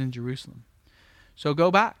God, which is in Jerusalem. So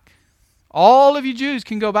go back. All of you Jews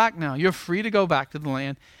can go back now. You're free to go back to the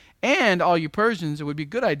land. And all you Persians, it would be a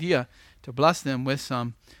good idea to bless them with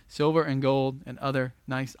some silver and gold and other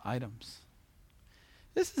nice items.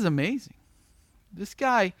 This is amazing. This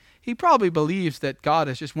guy, he probably believes that God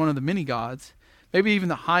is just one of the many gods, maybe even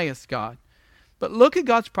the highest God. But look at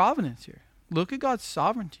God's providence here. Look at God's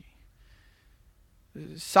sovereignty.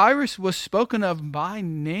 Cyrus was spoken of by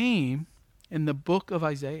name in the book of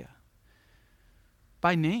Isaiah.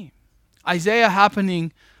 By name. Isaiah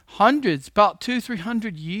happening hundreds, about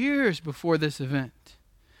 200-300 years before this event.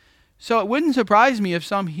 So it wouldn't surprise me if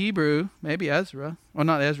some Hebrew, maybe Ezra, well,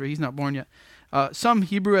 not Ezra, he's not born yet, some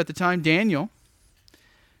Hebrew at the time, Daniel,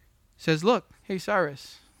 says, look, hey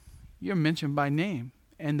Cyrus, you're mentioned by name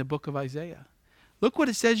in the book of Isaiah. Look what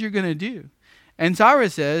it says you're going to do. And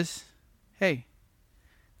Cyrus says, hey,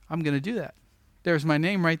 I'm going to do that. There's my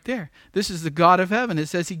name right there. This is the God of heaven. It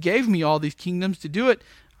says he gave me all these kingdoms to do it.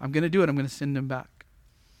 I'm going to do it. I'm going to send them back.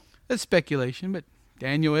 That's speculation, but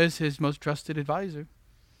Daniel is his most trusted advisor.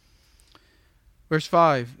 Verse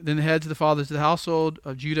 5, then the heads of the fathers of the household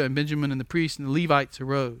of Judah and Benjamin and the priests and the Levites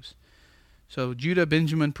arose. So Judah,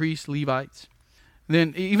 Benjamin, priests, Levites.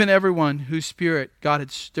 Then even everyone whose spirit God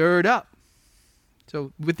had stirred up.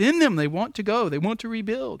 So within them they want to go. They want to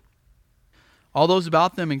rebuild. All those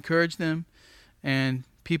about them encouraged them, and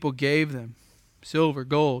people gave them silver,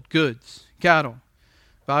 gold, goods, cattle,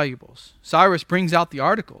 valuables. Cyrus brings out the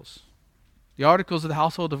articles of the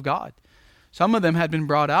household of God. Some of them had been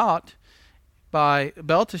brought out by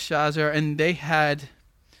Belteshazzar, and they had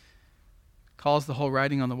caused the whole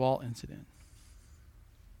writing on the wall incident.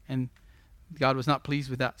 And God was not pleased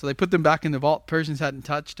with that. So they put them back in the vault. Persians hadn't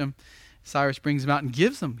touched them. Cyrus brings them out and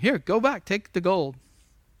gives them, here, go back, take the gold.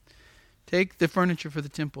 Take the furniture for the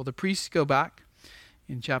temple. The priests go back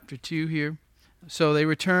in chapter 2 here. So they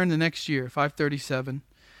return the next year, 537.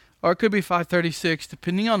 Or it could be 536,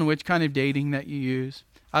 depending on which kind of dating that you use.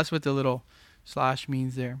 That's what the little slash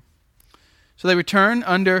means there. So they return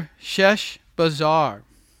under Sheshbazzar,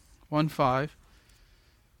 1:5.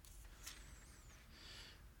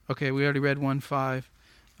 Okay, we already read 1:5.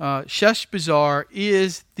 Sheshbazzar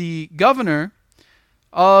is the governor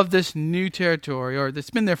of this new territory, or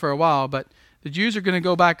that's been there for a while, but the Jews are going to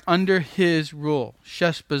go back under his rule,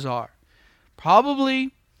 Sheshbazzar.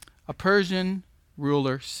 Probably a Persian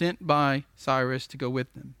ruler sent by Cyrus to go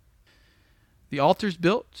with them. The altar's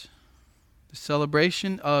built. The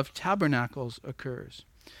celebration of tabernacles occurs.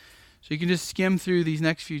 So you can just skim through these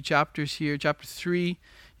next few chapters here. Chapter 3,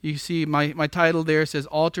 you see my title there says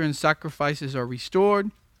altar and sacrifices are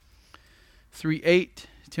restored. 3:8,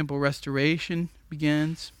 temple restoration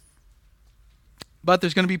begins. But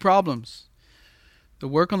there's going to be problems. The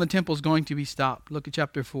work on the temple is going to be stopped. Look at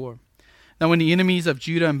chapter 4. Now when the enemies of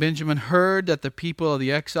Judah and Benjamin heard that the people of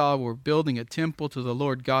the exile were building a temple to the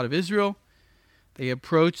Lord God of Israel, they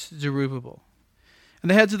approached Zerubbabel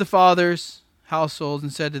and the heads of the fathers' households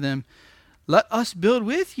and said to them, let us build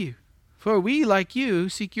with you, for we, like you,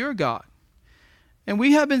 seek your God. And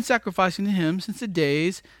we have been sacrificing to him since the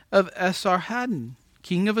days of Esarhaddon,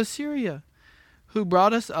 king of Assyria, who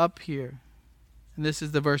brought us up here. And this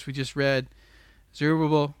is the verse we just read.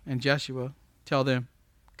 Zerubbabel and Jeshua tell them,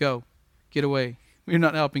 go, get away. You're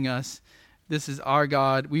not helping us. This is our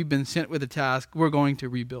God. We've been sent with a task. We're going to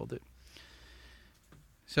rebuild it.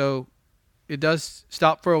 So it does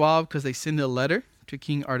stop for a while because they send a letter to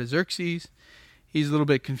King Artaxerxes. He's a little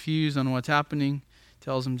bit confused on what's happening,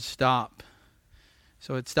 tells him to stop.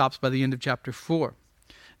 So it stops by the end of chapter 4.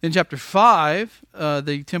 Then chapter 5,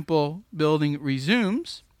 the temple building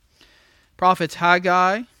resumes. Prophets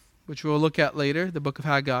Haggai, which we'll look at later, the book of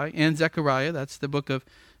Haggai, and Zechariah, that's the book of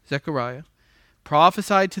Zechariah,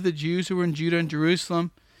 prophesied to the Jews who were in Judah and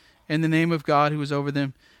Jerusalem in the name of God who was over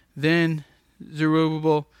them. Then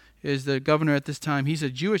Zerubbabel is the governor at this time. He's a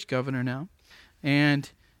Jewish governor now. And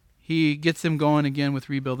he gets them going again with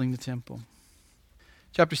rebuilding the temple.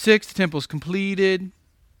 Chapter 6, the temple is completed.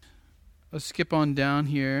 Let's skip on down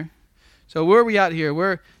here. So where are we at here?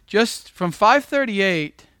 We're just from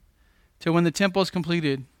 538 to when the temple is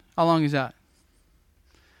completed. How long is that?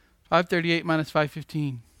 538 minus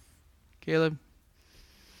 515. Caleb?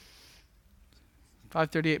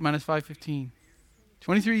 538 minus 515.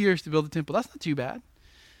 23 years to build the temple. That's not too bad.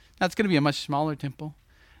 That's going to be a much smaller temple.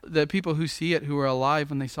 The people who see it, who were alive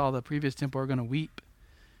when they saw the previous temple, are going to weep.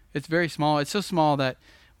 It's very small. It's so small that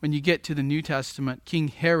when you get to the New Testament, King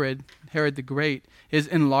Herod the Great, is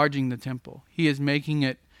enlarging the temple. He is making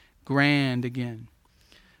it grand again.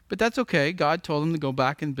 But that's okay. God told him to go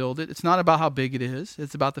back and build it. It's not about how big it is.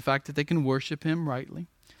 It's about the fact that they can worship him rightly.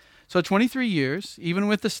 So 23 years, even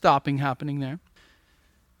with the stopping happening there.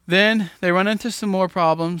 Then they run into some more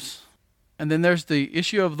problems. And then there's the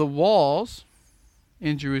issue of the walls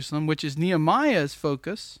in Jerusalem, which is Nehemiah's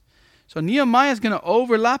focus. So Nehemiah is going to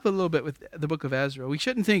overlap a little bit with the book of Ezra. We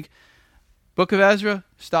shouldn't think book of Ezra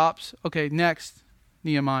stops. Okay, next,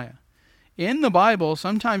 Nehemiah. In the Bible,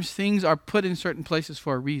 sometimes things are put in certain places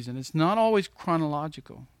for a reason. It's not always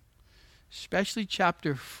chronological, especially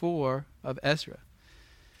chapter 4 of Ezra.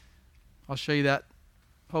 I'll show you that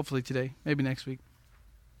hopefully today, maybe next week.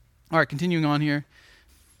 All right, continuing on here.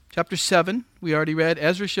 Chapter 7, we already read.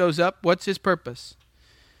 Ezra shows up. What's his purpose?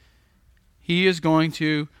 He is going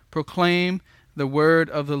to proclaim the word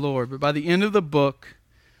of the Lord. But by the end of the book,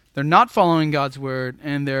 they're not following God's word,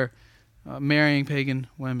 and they're marrying pagan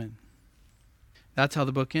women. That's how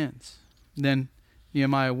the book ends. Then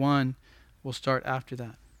Nehemiah 1 will start after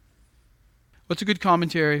that. What's a good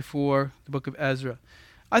commentary for the book of Ezra?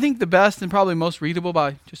 I think the best and probably most readable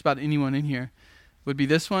by just about anyone in here would be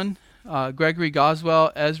this one. Gregory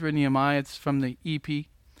Goswell, Ezra, Nehemiah. It's from the EP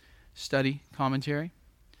study commentary.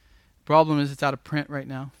 The problem is it's out of print right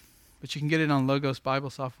now, but you can get it on Logos Bible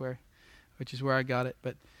software, which is where I got it.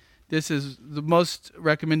 But this is the most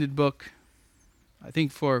recommended book, I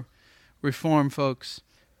think, for Reform folks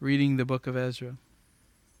reading the book of Ezra.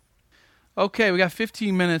 Okay, we got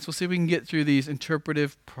 15 minutes. We'll see if we can get through these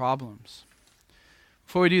interpretive problems.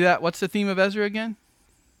 Before we do that, what's the theme of Ezra again?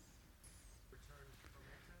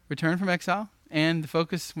 Return from exile. And the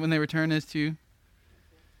focus when they return is to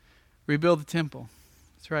rebuild the temple.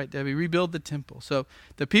 That's right, Debbie. Rebuild the temple. So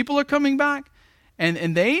the people are coming back, and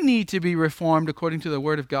they need to be reformed according to the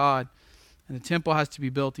word of God. And the temple has to be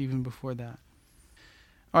built even before that.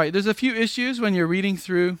 All right, there's a few issues when you're reading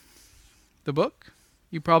through the book.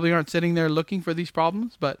 You probably aren't sitting there looking for these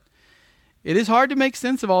problems, but it is hard to make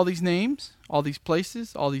sense of all these names, all these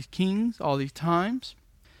places, all these kings, all these times.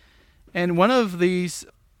 And one of these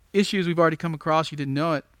issues we've already come across, you didn't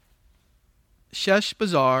know it,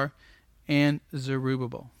 Sheshbazzar and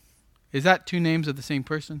Zerubbabel. Is that two names of the same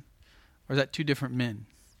person, or is that two different men?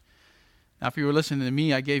 Now, if you were listening to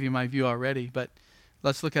me, I gave you my view already, but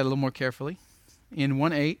let's look at it a little more carefully. In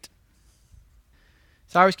 1:8,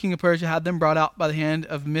 Cyrus, king of Persia, had them brought out by the hand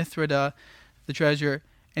of Mithridates, the treasurer,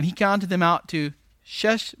 and he counted them out to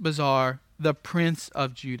Sheshbazzar, the prince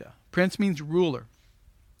of Judah. Prince means ruler.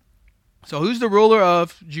 So who's the ruler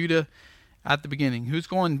of Judah at the beginning? Who's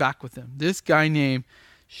going back with them? This guy named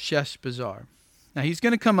Sheshbazzar. Now he's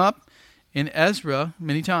going to come up in Ezra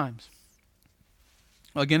many times.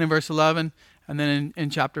 Again in verse 11, and then in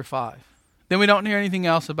chapter 5. Then we don't hear anything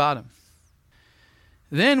else about him.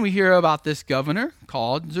 Then we hear about this governor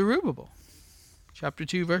called Zerubbabel. Chapter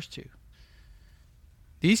 2, verse 2.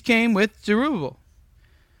 These came with Zerubbabel.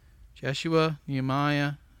 Jeshua,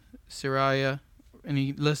 Nehemiah, Sariah, and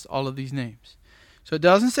he lists all of these names. So it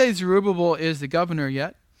doesn't say Zerubbabel is the governor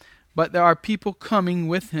yet, but there are people coming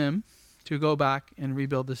with him to go back and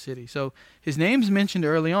rebuild the city. So his name's mentioned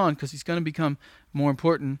early on because he's going to become more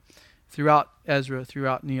important throughout Ezra,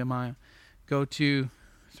 throughout Nehemiah. Go to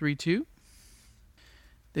 3:2.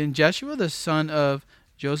 Then Jeshua, the son of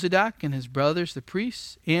Jozadak, and his brothers, the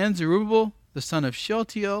priests, and Zerubbabel, the son of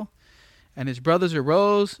Shealtiel, and his brothers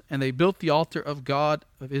arose, and they built the altar of God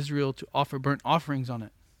of Israel to offer burnt offerings on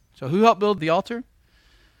it. So who helped build the altar?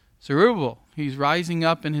 Zerubbabel. He's rising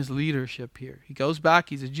up in his leadership here. He goes back,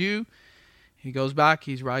 he's a Jew. He goes back,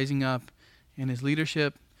 he's rising up in his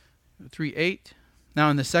leadership. 3:8. Now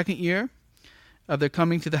in the second year of their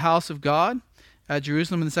coming to the house of God at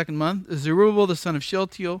Jerusalem in the second month, Zerubbabel the son of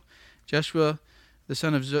Shealtiel, Jeshua the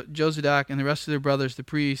son of Jozadak, and the rest of their brothers, the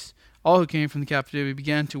priests, all who came from the captivity,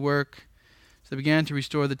 began to work. So they began to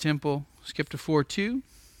restore the temple. Skip to 4:2.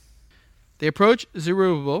 They approached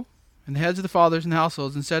Zerubbabel and the heads of the fathers and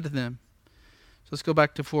households and said to them, so let's go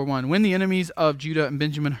back to 4:1. When the enemies of Judah and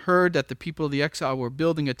Benjamin heard that the people of the exile were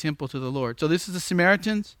building a temple to the Lord. So this is the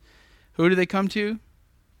Samaritans. Who do they come to?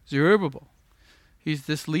 Zerubbabel. He's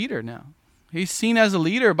this leader now. He's seen as a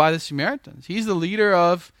leader by the Samaritans. He's the leader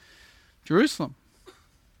of Jerusalem.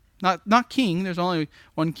 Not king. There's only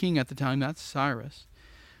one king at the time. That's Cyrus.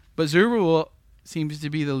 But Zerubbabel seems to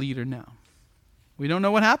be the leader now. We don't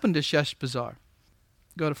know what happened to Sheshbazzar.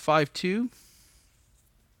 Go to 5:2.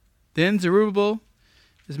 Then Zerubbabel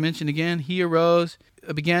is mentioned again. He arose,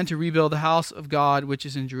 began to rebuild the house of God, which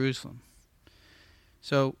is in Jerusalem.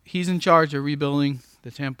 So he's in charge of rebuilding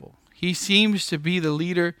the temple. He seems to be the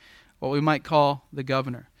leader, what we might call the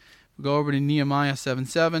governor. We'll go over to Nehemiah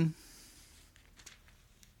 7:7.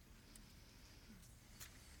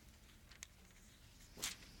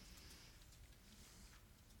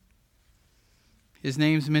 His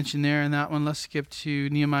name's mentioned there in that one. Let's skip to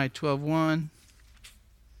Nehemiah 12:1.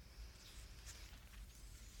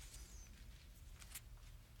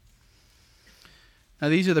 Now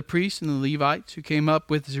these are the priests and the Levites who came up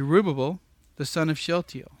with Zerubbabel, the son of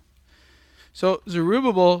Shealtiel. So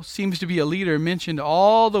Zerubbabel seems to be a leader mentioned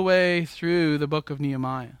all the way through the book of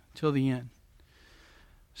Nehemiah till the end.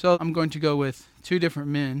 So I'm going to go with two different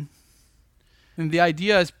men. And the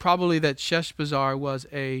idea is probably that Sheshbazzar was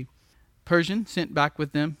a Persian sent back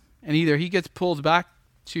with them. And either he gets pulled back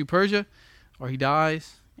to Persia or he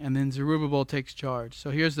dies. And then Zerubbabel takes charge. So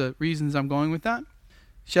here's the reasons I'm going with that.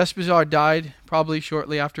 Sheshbazzar died probably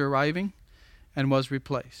shortly after arriving and was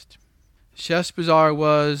replaced. Sheshbazzar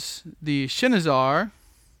was the Shinazar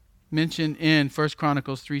mentioned in 1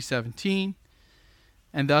 Chronicles 3:17,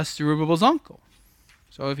 and thus Zerubbabel's uncle.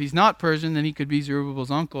 So if he's not Persian, then he could be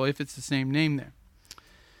Zerubbabel's uncle if it's the same name there.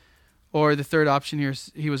 Or the third option here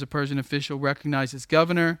is he was a Persian official recognized as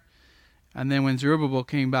governor, and then when Zerubbabel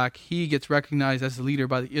came back, he gets recognized as the leader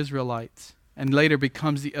by the Israelites and later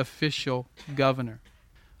becomes the official governor.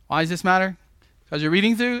 Why does this matter? Because you're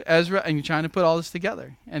reading through Ezra and you're trying to put all this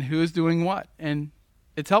together and who is doing what. And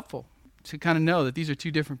it's helpful to kind of know that these are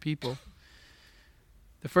two different people.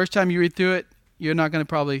 The first time you read through it, you're not going to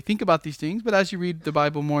probably think about these things, but as you read the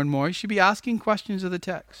Bible more and more, you should be asking questions of the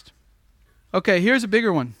text. Okay, here's a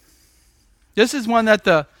bigger one. This is one that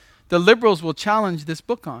the liberals will challenge this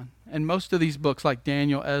book on, and most of these books like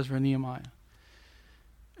Daniel, Ezra, Nehemiah.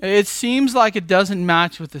 It seems like it doesn't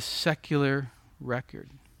match with the secular record.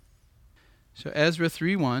 So Ezra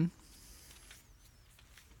 3:1.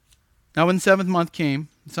 Now when the 7th month came,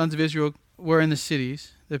 the sons of Israel were in the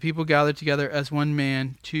cities. The people gathered together as one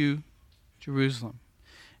man to Jerusalem.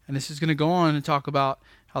 And this is going to go on and talk about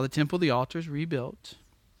how the temple, the altar is rebuilt.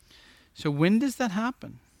 So when does that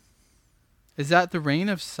happen? Is that the reign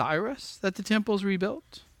of Cyrus that the temple is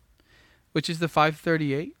rebuilt, which is the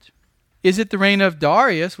 538? Is it the reign of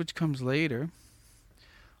Darius, which comes later,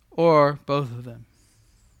 or both of them?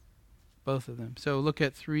 Both of them. So look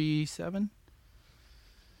at 3:7.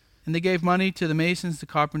 And they gave money to the masons, the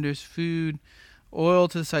carpenters, food, oil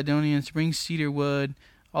to the Sidonians to bring cedar wood,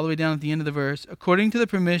 all the way down at the end of the verse, according to the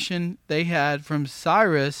permission they had from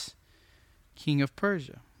Cyrus, king of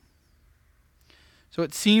Persia. So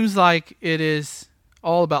it seems like it is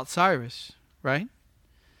all about Cyrus, right?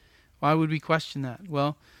 Why would we question that?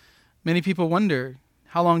 Well, many people wonder,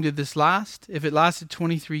 how long did this last? If it lasted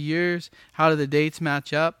 23 years, how do the dates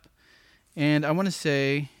match up? And I want to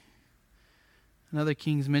say another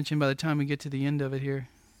king's mentioned by the time we get to the end of it here.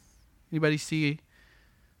 Anybody see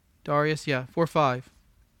Darius? Yeah, 4:5.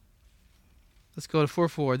 Let's go to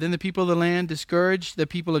 4:4. Then the people of the land discouraged the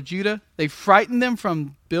people of Judah. They frightened them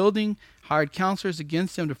from building, hired counselors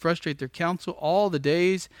against them to frustrate their counsel all the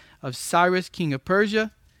days of Cyrus, king of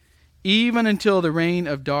Persia, even until the reign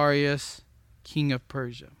of Darius, king of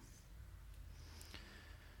Persia.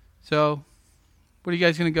 So, what are you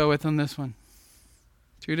guys going to go with on this one?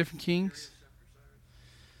 Two different kings?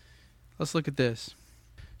 Let's look at this.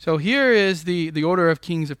 So here is the order of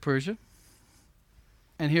kings of Persia.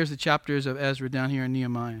 And here's the chapters of Ezra down here in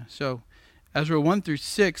Nehemiah. So Ezra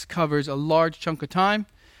 1-6 covers a large chunk of time.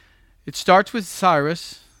 It starts with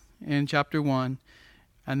Cyrus in chapter 1.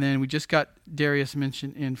 And then we just got Darius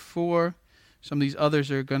mentioned in 4. Some of these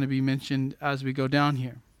others are going to be mentioned as we go down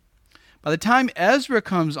here. By the time Ezra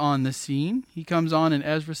comes on the scene, he comes on in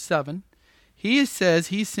Ezra 7, he says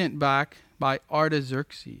he's sent back by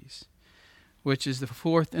Artaxerxes, which is the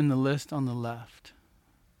fourth in the list on the left.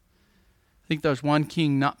 I think there's one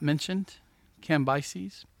king not mentioned,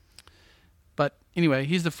 Cambyses. But anyway,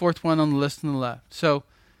 he's the fourth one on the list on the left. So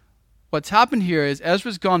what's happened here is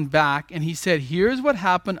Ezra's gone back and he said, here's what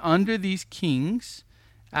happened under these kings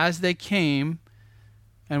as they came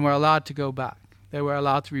and were allowed to go back. They were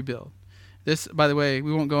allowed to rebuild. This, by the way,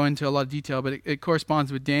 we won't go into a lot of detail, but it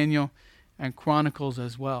corresponds with Daniel and Chronicles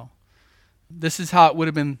as well. This is how it would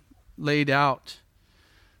have been laid out.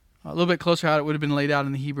 A little bit closer how it would have been laid out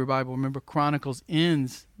in the Hebrew Bible. Remember, Chronicles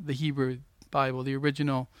ends the Hebrew Bible. The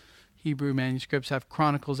original Hebrew manuscripts have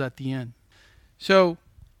Chronicles at the end. So,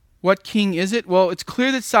 what king is it? Well, it's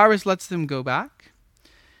clear that Cyrus lets them go back.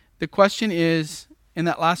 The question is, in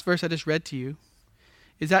that last verse I just read to you,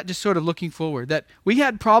 is that just sort of looking forward? That we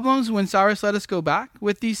had problems when Cyrus let us go back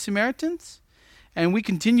with these Samaritans, and we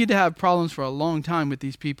continue to have problems for a long time with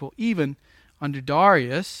these people, even under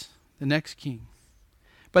Darius, the next king.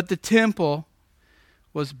 But the temple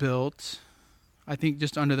was built, I think,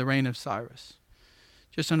 just under the reign of Cyrus.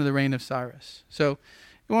 Just under the reign of Cyrus. So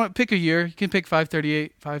you want to pick a year. You can pick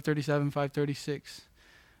 538, 537, 536.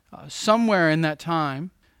 Somewhere in that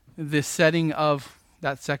time, the setting of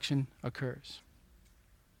that section occurs.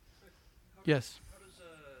 Yes. How does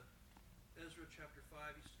Ezra chapter 5,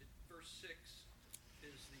 verse 6,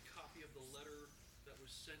 is the copy of the letter that was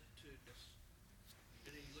sent to us.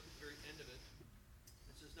 And then you look at the very end of it.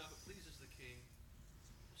 It says, now if it pleases the king,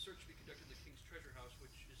 the search be conducted in the king's treasure house,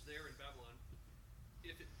 which is there in Babylon.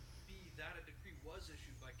 If it be that a decree was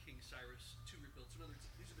issued by King Cyrus to rebuild. So in other words,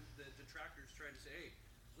 these are the detractors trying to say, hey,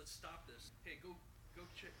 let's stop this. Hey, go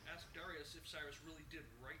check, ask Darius if Cyrus really did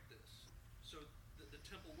write this. So the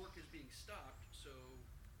temple work is being stopped, so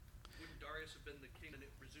wouldn't Darius have been the king and it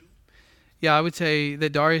resumed? Yeah, I would say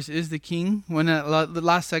that Darius is the king when the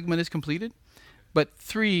last segment is completed. But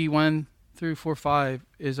 1 through 5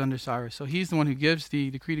 is under Cyrus. So he's the one who gives the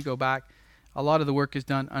decree to go back. A lot of the work is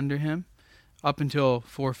done under him up until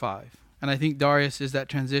 5. And I think Darius is that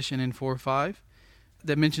transition in 5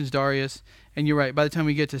 that mentions Darius. And you're right, by the time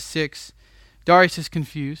we get to 6, Darius is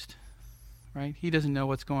confused, right? He doesn't know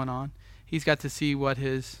what's going on. He's got to see what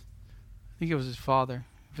I think it was his father.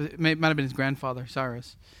 It might have been his grandfather,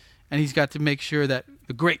 Cyrus. And he's got to make sure that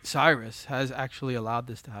the great Cyrus has actually allowed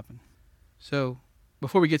this to happen. So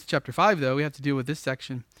before we get to chapter 5, though, we have to deal with this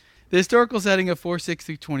section. The historical setting of 4:6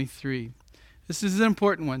 through 23. This is an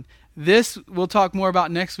important one. This we'll talk more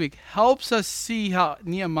about next week. Helps us see how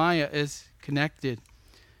Nehemiah is connected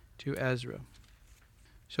to Ezra.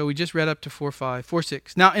 So we just read up to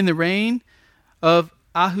 4:6. Now in the reign of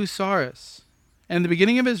Ahasuerus, and the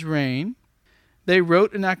beginning of his reign, they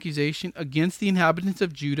wrote an accusation against the inhabitants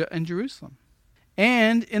of Judah and Jerusalem.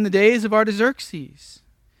 And in the days of Artaxerxes,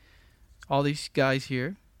 all these guys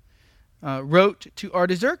here wrote to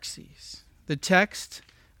Artaxerxes the text,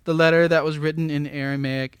 the letter that was written in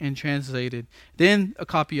Aramaic and translated, then a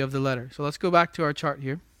copy of the letter. So let's go back to our chart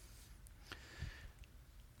here.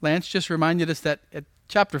 Lance just reminded us that at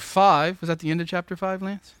chapter 5, was that the end of chapter 5,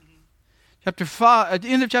 Lance? Chapter 5, at the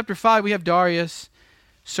end of chapter 5, we have Darius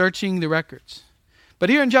searching the records. But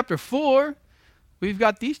here in chapter 4, we've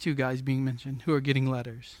got these two guys being mentioned who are getting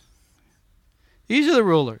letters. These are the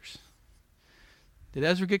rulers. Did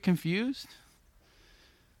Ezra get confused?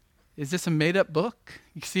 Is this a made-up book?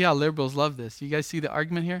 You can see how liberals love this. You guys see the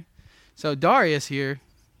argument here? So Darius here,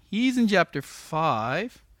 he's in chapter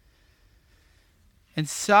 5. And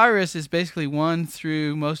Cyrus is basically 1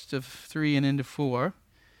 through most of 3 and into 4.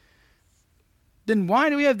 Then why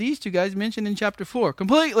do we have these two guys mentioned in chapter 4?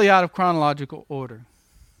 Completely out of chronological order.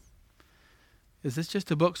 Is this just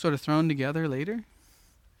a book sort of thrown together later?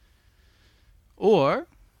 Or,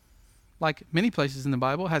 like many places in the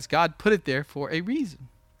Bible, has God put it there for a reason?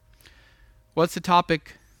 What's the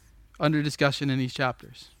topic under discussion in these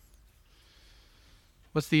chapters?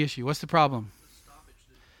 What's the issue? What's the problem? The stoppage,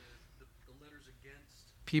 the letters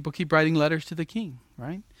against. People keep writing letters to the king,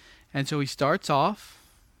 right? And so he starts off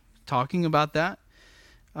talking about that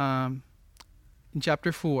in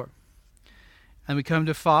chapter 4. And we come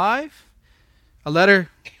to 5. A letter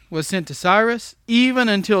was sent to Cyrus, even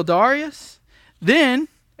until Darius. Then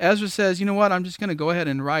Ezra says, you know what, I'm just going to go ahead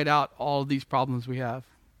and write out all of these problems we have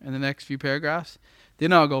in the next few paragraphs.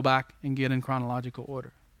 Then I'll go back and get in chronological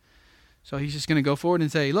order. So he's just going to go forward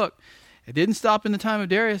and say, look, it didn't stop in the time of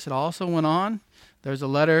Darius. It also went on. There's a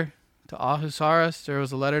letter to Ahasuerus. There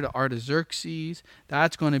was a letter to Artaxerxes.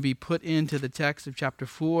 That's going to be put into the text of chapter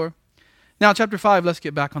 4. Now, chapter 5, let's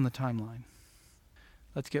get back on the timeline.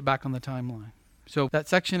 Let's get back on the timeline. So that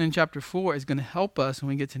section in chapter 4 is going to help us when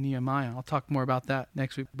we get to Nehemiah. I'll talk more about that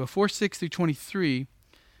next week. Before 6 through 23,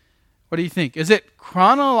 what do you think? Is it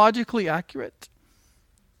chronologically accurate?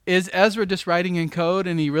 Is Ezra just writing in code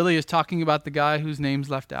and he really is talking about the guy whose name's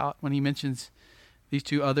left out when he mentions these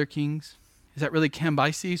two other kings? Is that really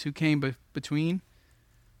Cambyses who came between?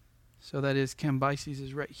 So that is, Cambyses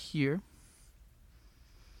is right here.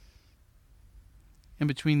 In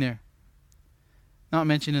between there. Not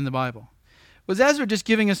mentioned in the Bible. Was Ezra just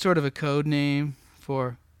giving us sort of a code name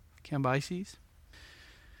for Cambyses?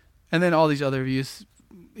 And then all these other views.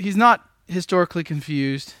 He's not historically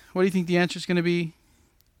confused. What do you think the answer is going to be?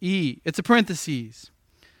 E. It's a parentheses.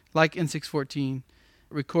 Like in 614,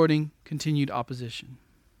 recording continued opposition.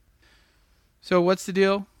 So what's the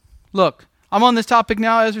deal? Look, I'm on this topic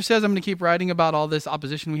now. Ezra says I'm going to keep writing about all this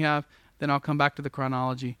opposition we have. Then I'll come back to the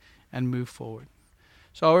chronology and move forward.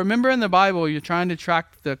 So remember in the Bible, you're trying to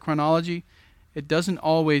track the chronology. It doesn't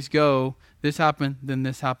always go, this happened, then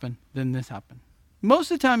this happened, then this happened.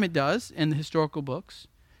 Most of the time it does in the historical books,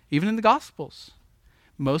 even in the Gospels.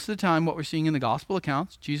 Most of the time what we're seeing in the Gospel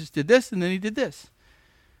accounts, Jesus did this and then he did this.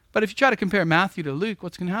 But if you try to compare Matthew to Luke,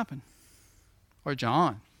 what's going to happen? Or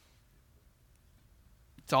John?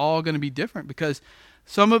 It's all going to be different because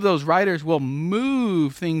some of those writers will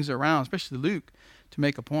move things around, especially Luke, to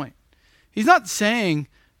make a point. He's not saying,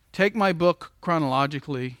 take my book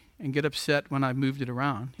chronologically and get upset when I moved it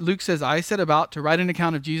around. Luke says, I set about to write an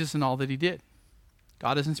account of Jesus and all that he did.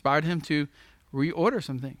 God has inspired him to reorder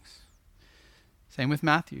some things. Same with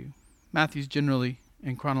Matthew. Matthew's generally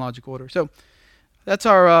in chronological order. So that's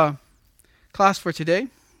our class for today.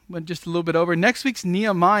 Went just a little bit over. Next week's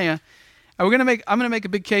Nehemiah. And I'm going to make a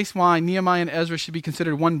big case why Nehemiah and Ezra should be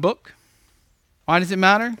considered one book. Why does it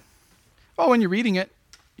matter? Well, when you're reading it,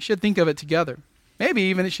 you should think of it together. Maybe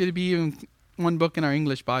even it should be even one book in our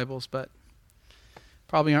English Bibles, but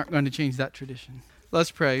probably aren't going to change that tradition. Let's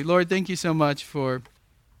pray. Lord, thank you so much for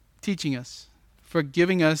teaching us, for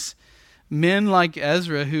giving us men like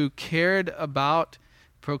Ezra who cared about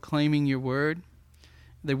proclaiming your word.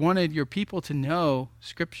 They wanted your people to know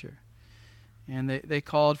Scripture, and they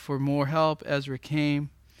called for more help. Ezra came.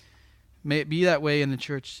 May it be that way in the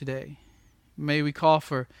church today. May we call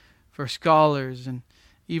for scholars and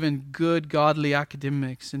even good godly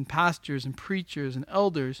academics and pastors and preachers and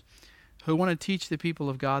elders who want to teach the people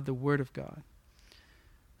of God the Word of God.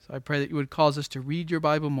 So I pray that you would cause us to read your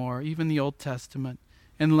Bible more, even the Old Testament,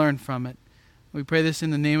 and learn from it. We pray this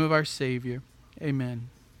in the name of our Savior. Amen.